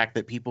to the fact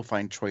that people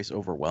find choice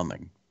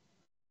overwhelming.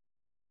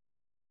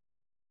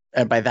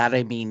 And by that,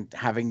 I mean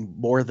having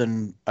more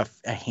than a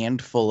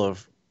handful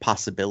of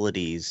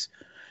possibilities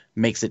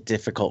makes it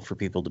difficult for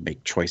people to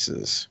make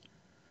choices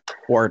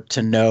or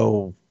to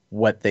know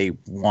what they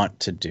want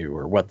to do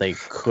or what they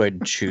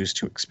could choose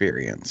to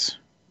experience.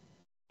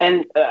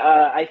 And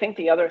I think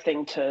the other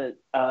thing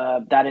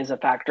that is a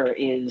factor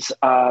is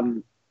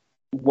the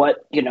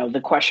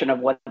question of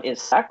what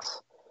is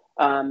sex.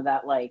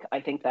 That like, I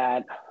think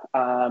that,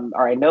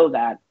 or I know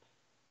that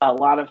a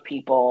lot of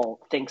people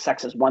think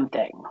sex is one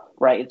thing,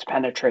 right? It's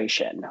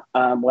penetration,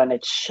 when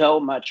it's so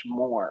much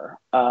more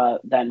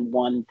than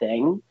one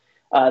thing.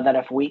 That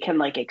if we can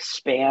like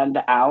expand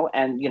out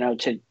and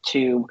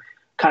to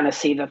kind of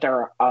see that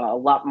there are a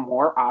lot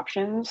more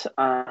options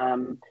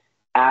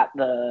at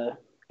the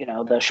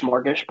the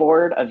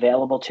smorgasbord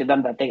available to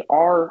them that they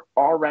are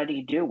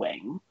already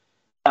doing,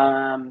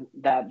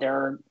 that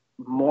they're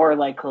more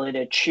likely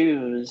to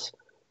choose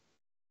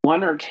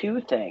one or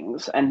two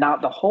things and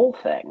not the whole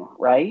thing,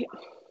 right?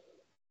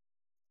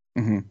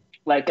 Mm-hmm.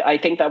 Like, I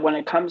think that when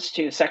it comes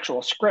to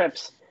sexual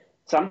scripts,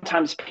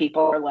 sometimes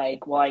people are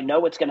like, well, I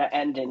know it's going to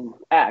end in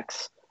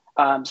X,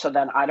 so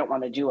then I don't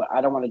want to do it. I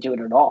don't want to do it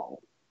at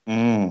all.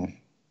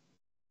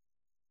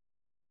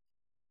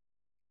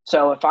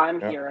 So if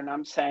I'm here and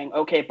I'm saying,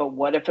 okay, but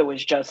what if it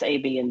was just A,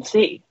 B, and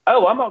C?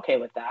 Oh, I'm okay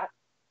with that.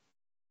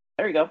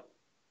 There you go.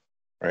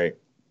 Right.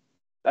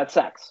 That's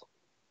sex.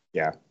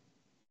 Yeah.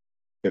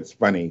 It's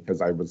funny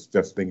because I was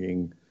just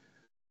thinking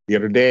the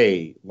other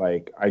day,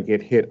 like I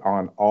get hit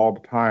on all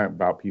the time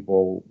about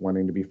people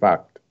wanting to be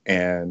fucked.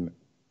 And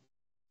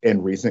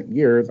in recent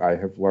years, I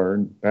have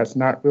learned that's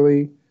not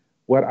really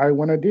what I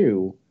want to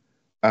do.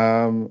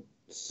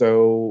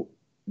 So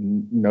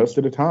most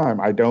of the time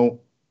I don't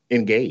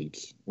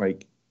engage.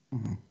 Like,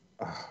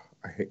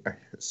 I hate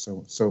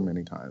so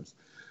many times.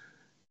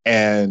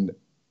 And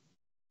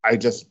I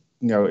just,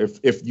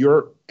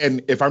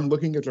 if I'm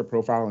looking at your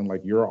profile and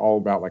like you're all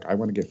about like I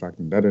want to get fucked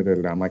and da da da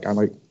da,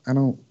 I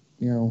don't,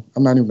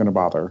 I'm not even gonna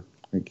bother.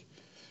 Like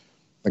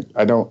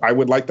I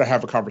would like to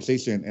have a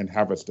conversation and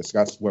have us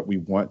discuss what we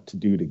want to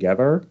do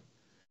together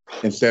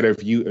instead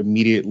of you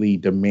immediately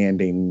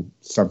demanding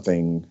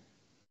something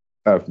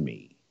of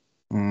me.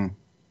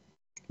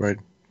 Right.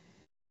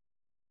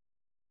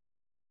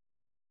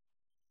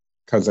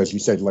 Because as you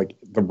said, like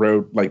the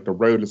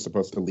road is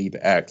supposed to lead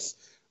to X.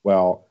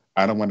 Well,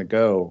 I don't want to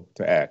go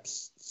to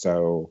X.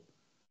 So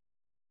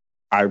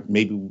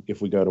maybe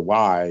if we go to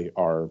Y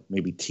or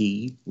maybe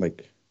T,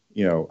 like,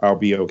 I'll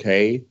be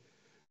okay.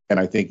 And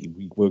I think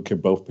we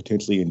could both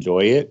potentially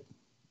enjoy it.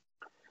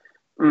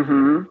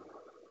 Mm-hmm.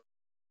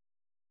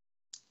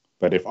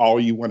 But if all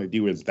you want to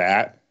do is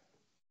that,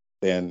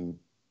 then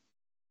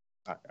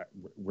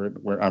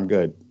I'm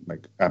good.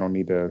 Like I don't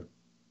need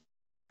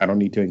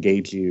to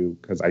engage you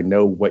because I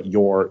know what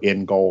your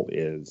end goal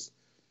is,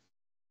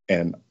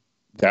 and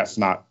that's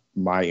not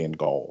my end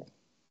goal.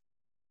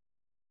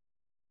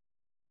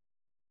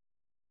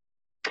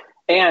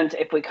 And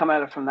if we come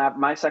at it from that,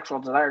 my sexual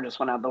desire just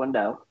went out the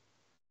window.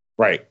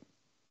 Right.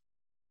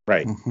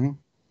 Mm-hmm.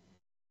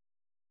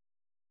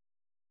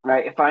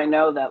 Right. If I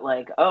know that,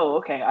 like, oh,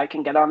 okay, I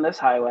can get on this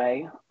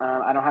highway,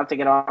 I don't have to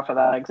get off of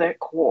that exit.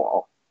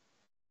 Cool.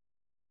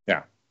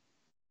 Yeah.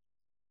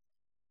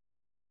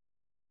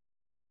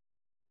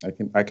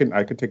 I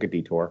can take a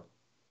detour.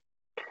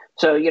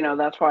 So,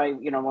 that's why,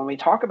 when we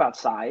talk about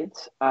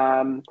sides,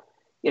 I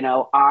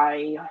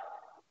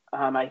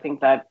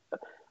think that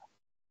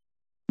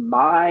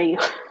my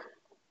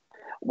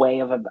way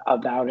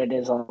about it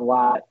is a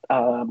lot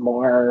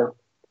more,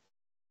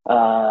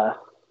 I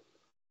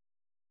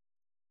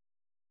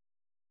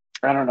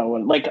don't know,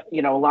 like,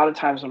 a lot of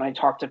times when I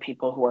talk to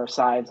people who are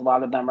sides, a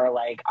lot of them are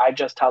like, I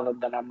just tell them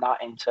that I'm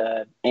not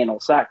into anal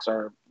sex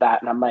or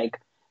that. And I'm like,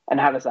 and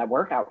how does that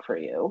work out for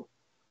you?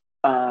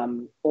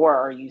 Or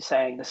are you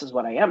saying this is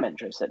what I am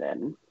interested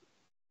in?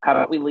 How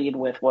about we lead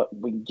with what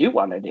we do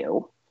want to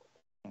do?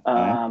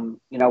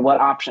 What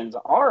options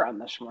are on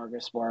the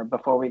smorgasbord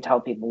before we tell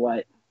people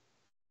what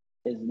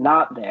is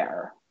not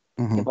there.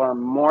 Mm-hmm. People are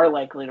more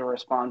likely to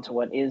respond to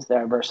what is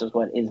there versus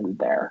what isn't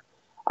there.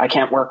 I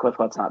can't work with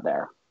what's not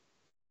there.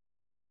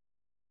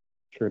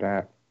 True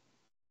that.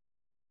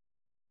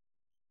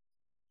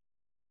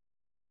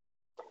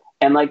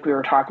 And like we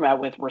were talking about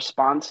with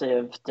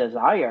responsive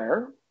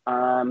desire,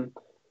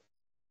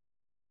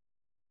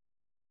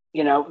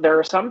 there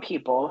are some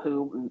people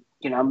who,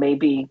 may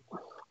be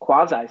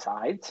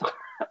quasi-sides,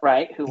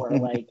 right? Who are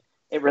like,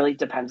 it really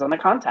depends on the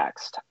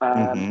context.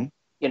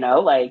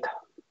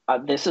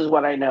 This is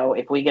what I know.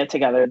 If we get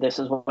together, this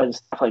is what is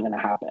definitely going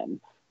to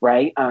happen,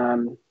 right?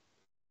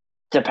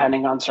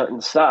 Depending on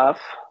certain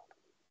stuff,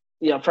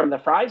 from the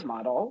Fry's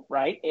model,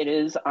 right? It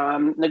is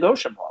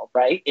negotiable,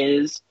 right? It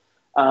is,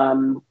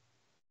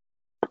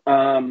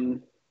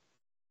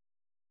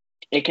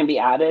 it can be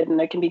added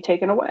and it can be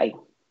taken away.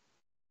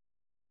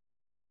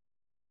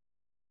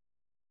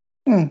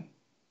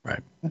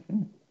 Right.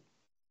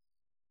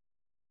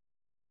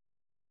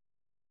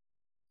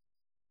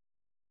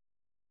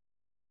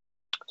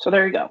 So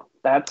there you go.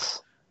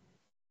 That's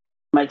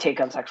my take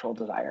on sexual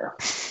desire.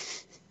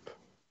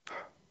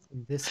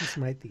 This is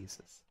my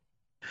thesis.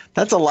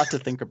 That's a lot to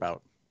think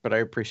about, but I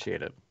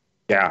appreciate it.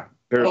 Yeah,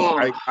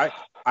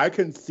 I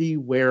can see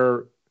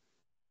where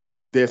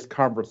this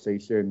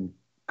conversation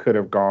could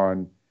have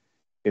gone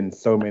in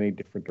so many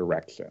different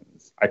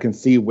directions. I can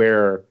see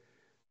where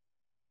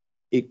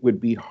it would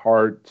be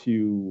hard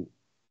to.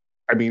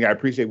 I mean, I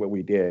appreciate what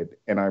we did,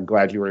 and I'm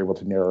glad you were able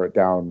to narrow it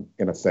down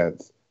in a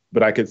sense.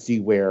 But I could see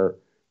where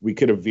we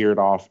could have veered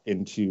off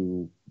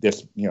into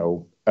this,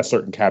 a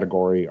certain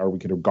category, or we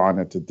could have gone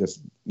into this,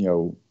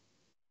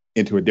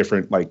 into a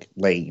different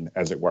lane,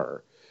 as it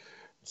were.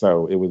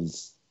 So it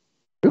was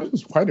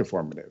quite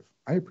informative.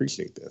 I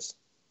appreciate this.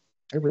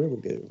 I really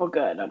do. Well,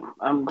 good.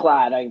 I'm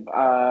glad.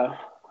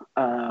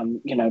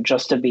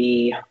 Just to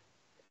be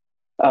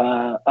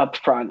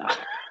upfront,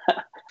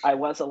 I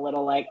was a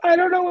little like, I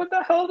don't know what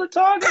the hell to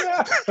talk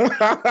about.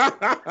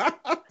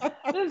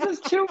 This is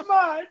too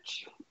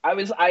much.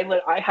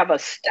 I have a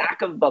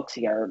stack of books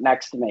here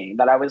next to me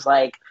that I was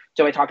like,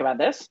 do I talk about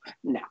this?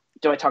 No.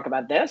 Do I talk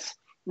about this?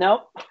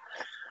 No.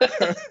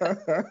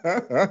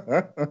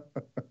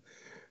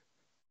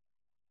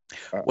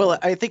 Well,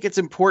 I think it's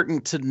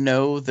important to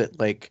know that,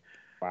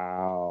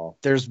 wow,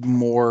 there's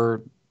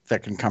more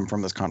that can come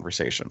from this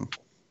conversation.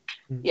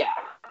 Yeah.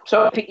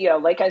 So,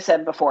 like I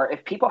said before,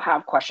 if people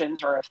have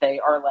questions or if they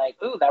are like,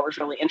 ooh, that was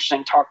really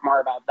interesting, talk more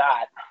about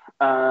that.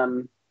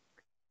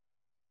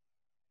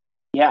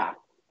 Yeah,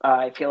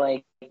 I feel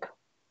like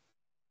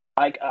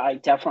I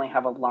definitely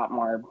have a lot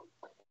more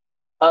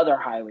other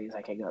highways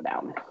I could go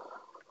down.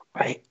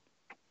 Right.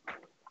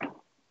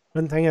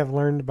 One thing I've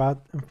learned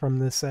from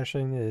this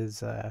session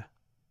is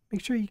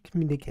make sure you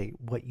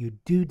communicate what you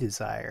do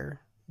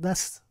desire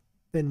less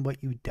than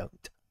what you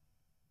don't.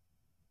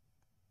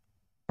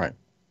 Right.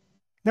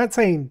 Not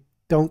saying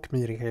don't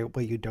communicate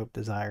what you don't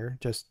desire.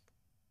 Just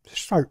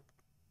start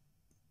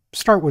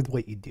with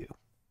what you do.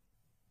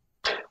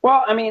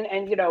 Well, I mean,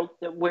 and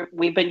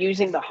we've been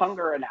using the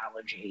hunger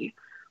analogy,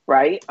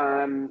 right?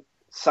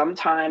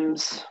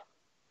 Sometimes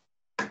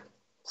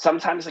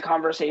the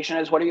conversation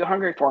is, "What are you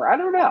hungry for?" I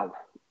don't know.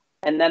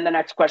 And then the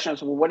next question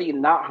is, "Well, what are you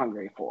not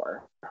hungry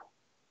for?"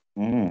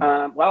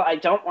 Well, I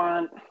don't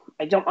want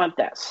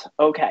this.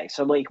 Okay,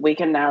 so we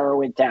can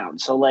narrow it down.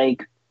 So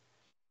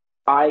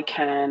I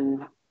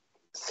can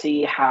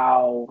see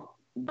how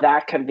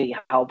that can be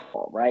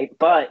helpful, right?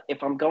 But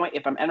if I'm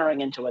entering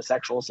into a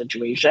sexual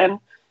situation,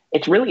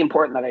 it's really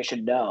important that I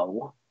should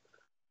know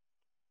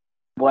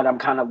what I'm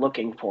kind of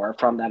looking for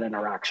from that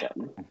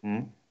interaction.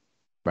 Mm-hmm.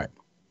 Right.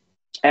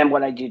 And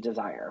what I do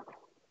desire.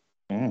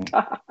 And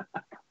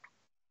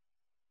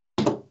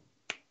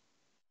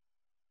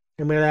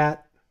with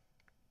that,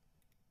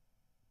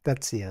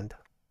 that's the end.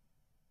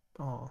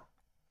 Oh,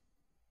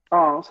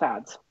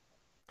 sad.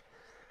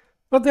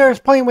 But there's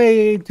plenty of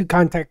way to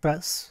contact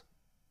us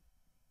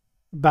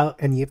about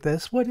any of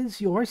this. What is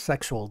your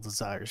sexual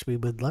desires? We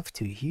would love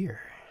to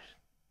hear.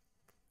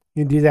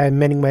 You can do that in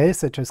many ways,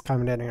 such as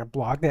commenting on our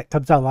blog at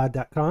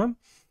cubsoutloud.com,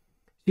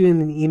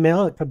 shooting an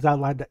email at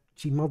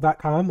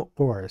cubsoutloud@gmail.com,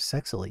 or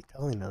sexily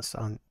telling us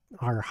on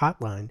our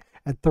hotline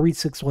at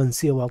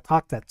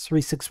 361-COL-TALK. That's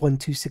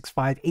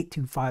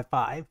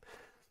 361-265-8255.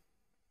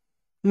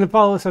 And then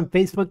follow us on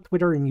Facebook,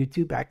 Twitter, and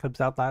YouTube at Cubs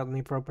Out Loud in the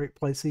appropriate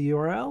place of the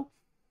URL.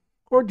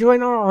 Or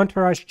join our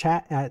Entourage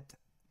chat at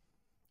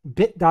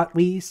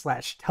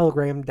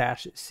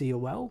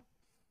bit.ly/telegram-col.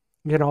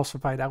 You can also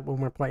find out when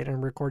we're playing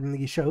and recording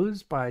these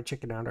shows by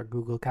checking out our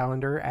Google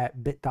Calendar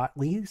at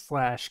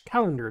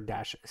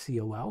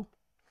bit.ly/calendar-col.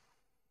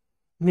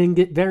 You can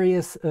get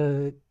various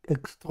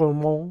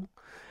exclamons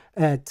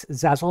at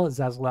Zazzle at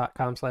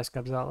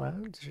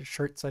zazzle.com/cubsoutloud.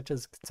 Shirts such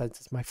as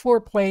Consensus My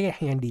Foreplay,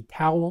 Handy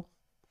Towel,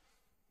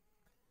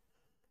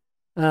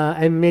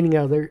 and many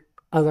other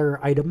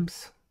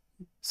items.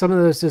 Some of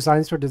those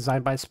designs were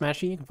designed by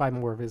Smashy. You can find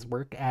more of his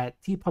work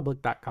at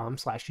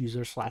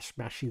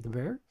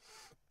tpublic.com/user/SmashyTheBear.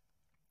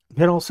 You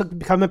can also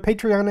become a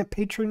patron at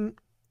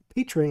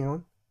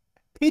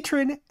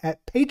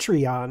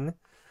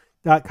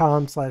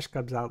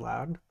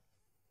patreon.com/cubsoutloud.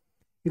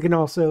 You can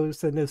also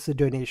send us a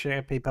donation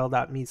at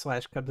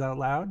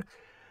paypal.me/cubsoutloud.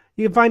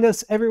 You can find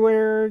us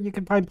everywhere. You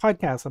can find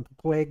podcasts on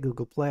Play,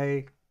 Google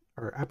Play,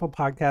 or Apple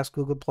Podcasts,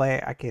 Google Play.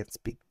 I can't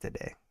speak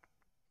today.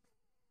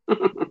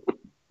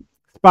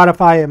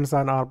 Spotify,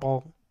 Amazon,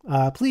 Audible.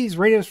 Please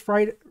rate us,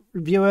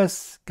 review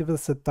us, give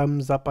us a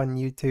thumbs up on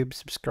YouTube,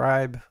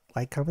 subscribe,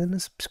 like, comment,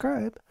 and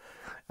subscribe.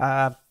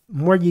 The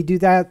more you do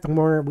that, the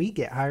more we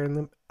get higher in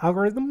the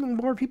algorithm, the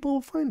more people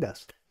will find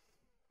us.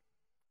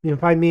 You can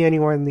find me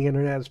anywhere on the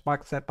internet as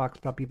Boxset, Box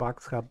Puppy,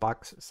 Box Cub,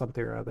 Box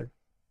something or other.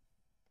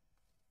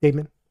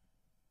 Damon?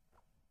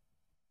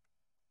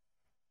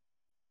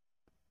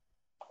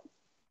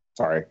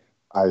 Sorry,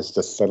 I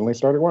just suddenly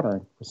started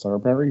wondering for some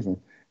apparent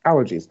reason.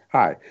 Allergies.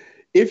 Hi.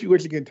 If you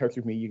wish to get in touch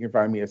with me, you can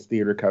find me as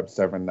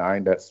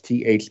TheaterCub79. That's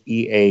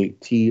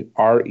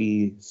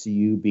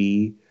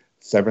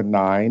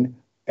TheaterCub79.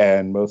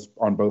 And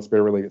most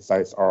bear-related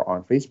sites are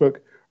on Facebook.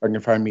 Or you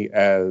can find me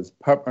as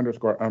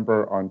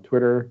pup_umber on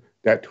Twitter.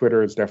 That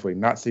Twitter is definitely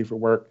not safe for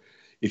work.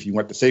 If you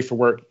want the safe for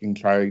work, you can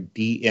try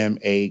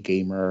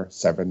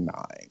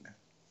DMAGamer79.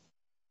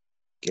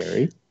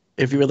 Gary?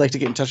 If you would like to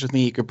get in touch with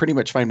me, you can pretty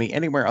much find me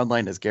anywhere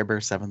online as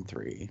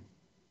Gerber73.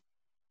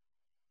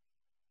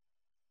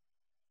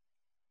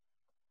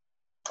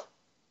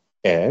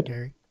 Ed?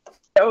 Gary?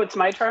 Oh, it's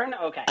my turn?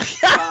 Okay.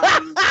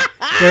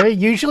 Gary,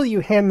 usually you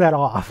hand that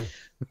off.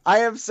 I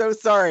am so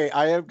sorry.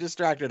 I am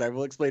distracted. I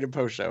will explain in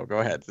post-show. Go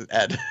ahead,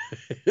 Ed.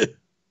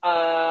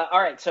 All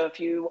right. So if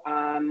you,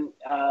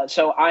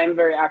 so I'm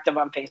very active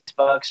on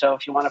Facebook. So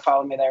if you want to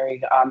follow me there,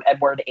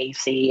 Edward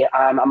AC.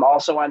 I'm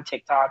also on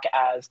TikTok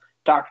as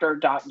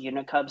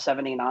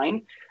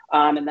Dr.Unicub79.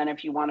 And then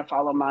if you want to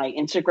follow my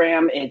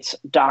Instagram, it's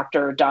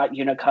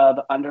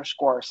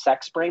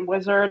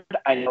Dr.Unicub_sexbrainwizard.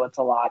 I know it's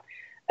a lot.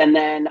 And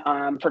then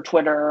for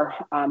Twitter,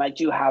 I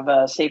do have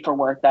a safer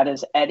work that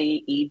is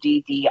Eddie,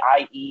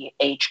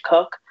 EDDIEH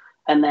Cook.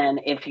 And then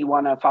if you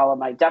want to follow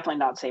my definitely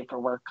not safe for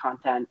work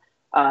content,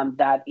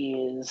 that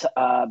is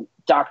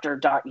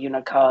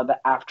Dr.Unicub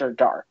After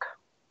Dark.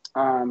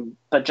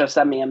 But just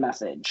send me a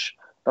message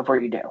before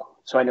you do,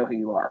 so I know who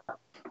you are.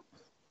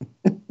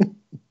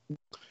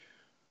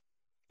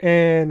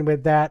 And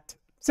with that,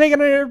 say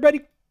goodnight, everybody.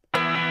 Good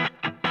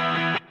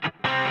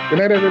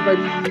night,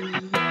 everybody.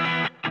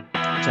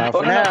 Ciao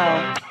for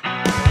now.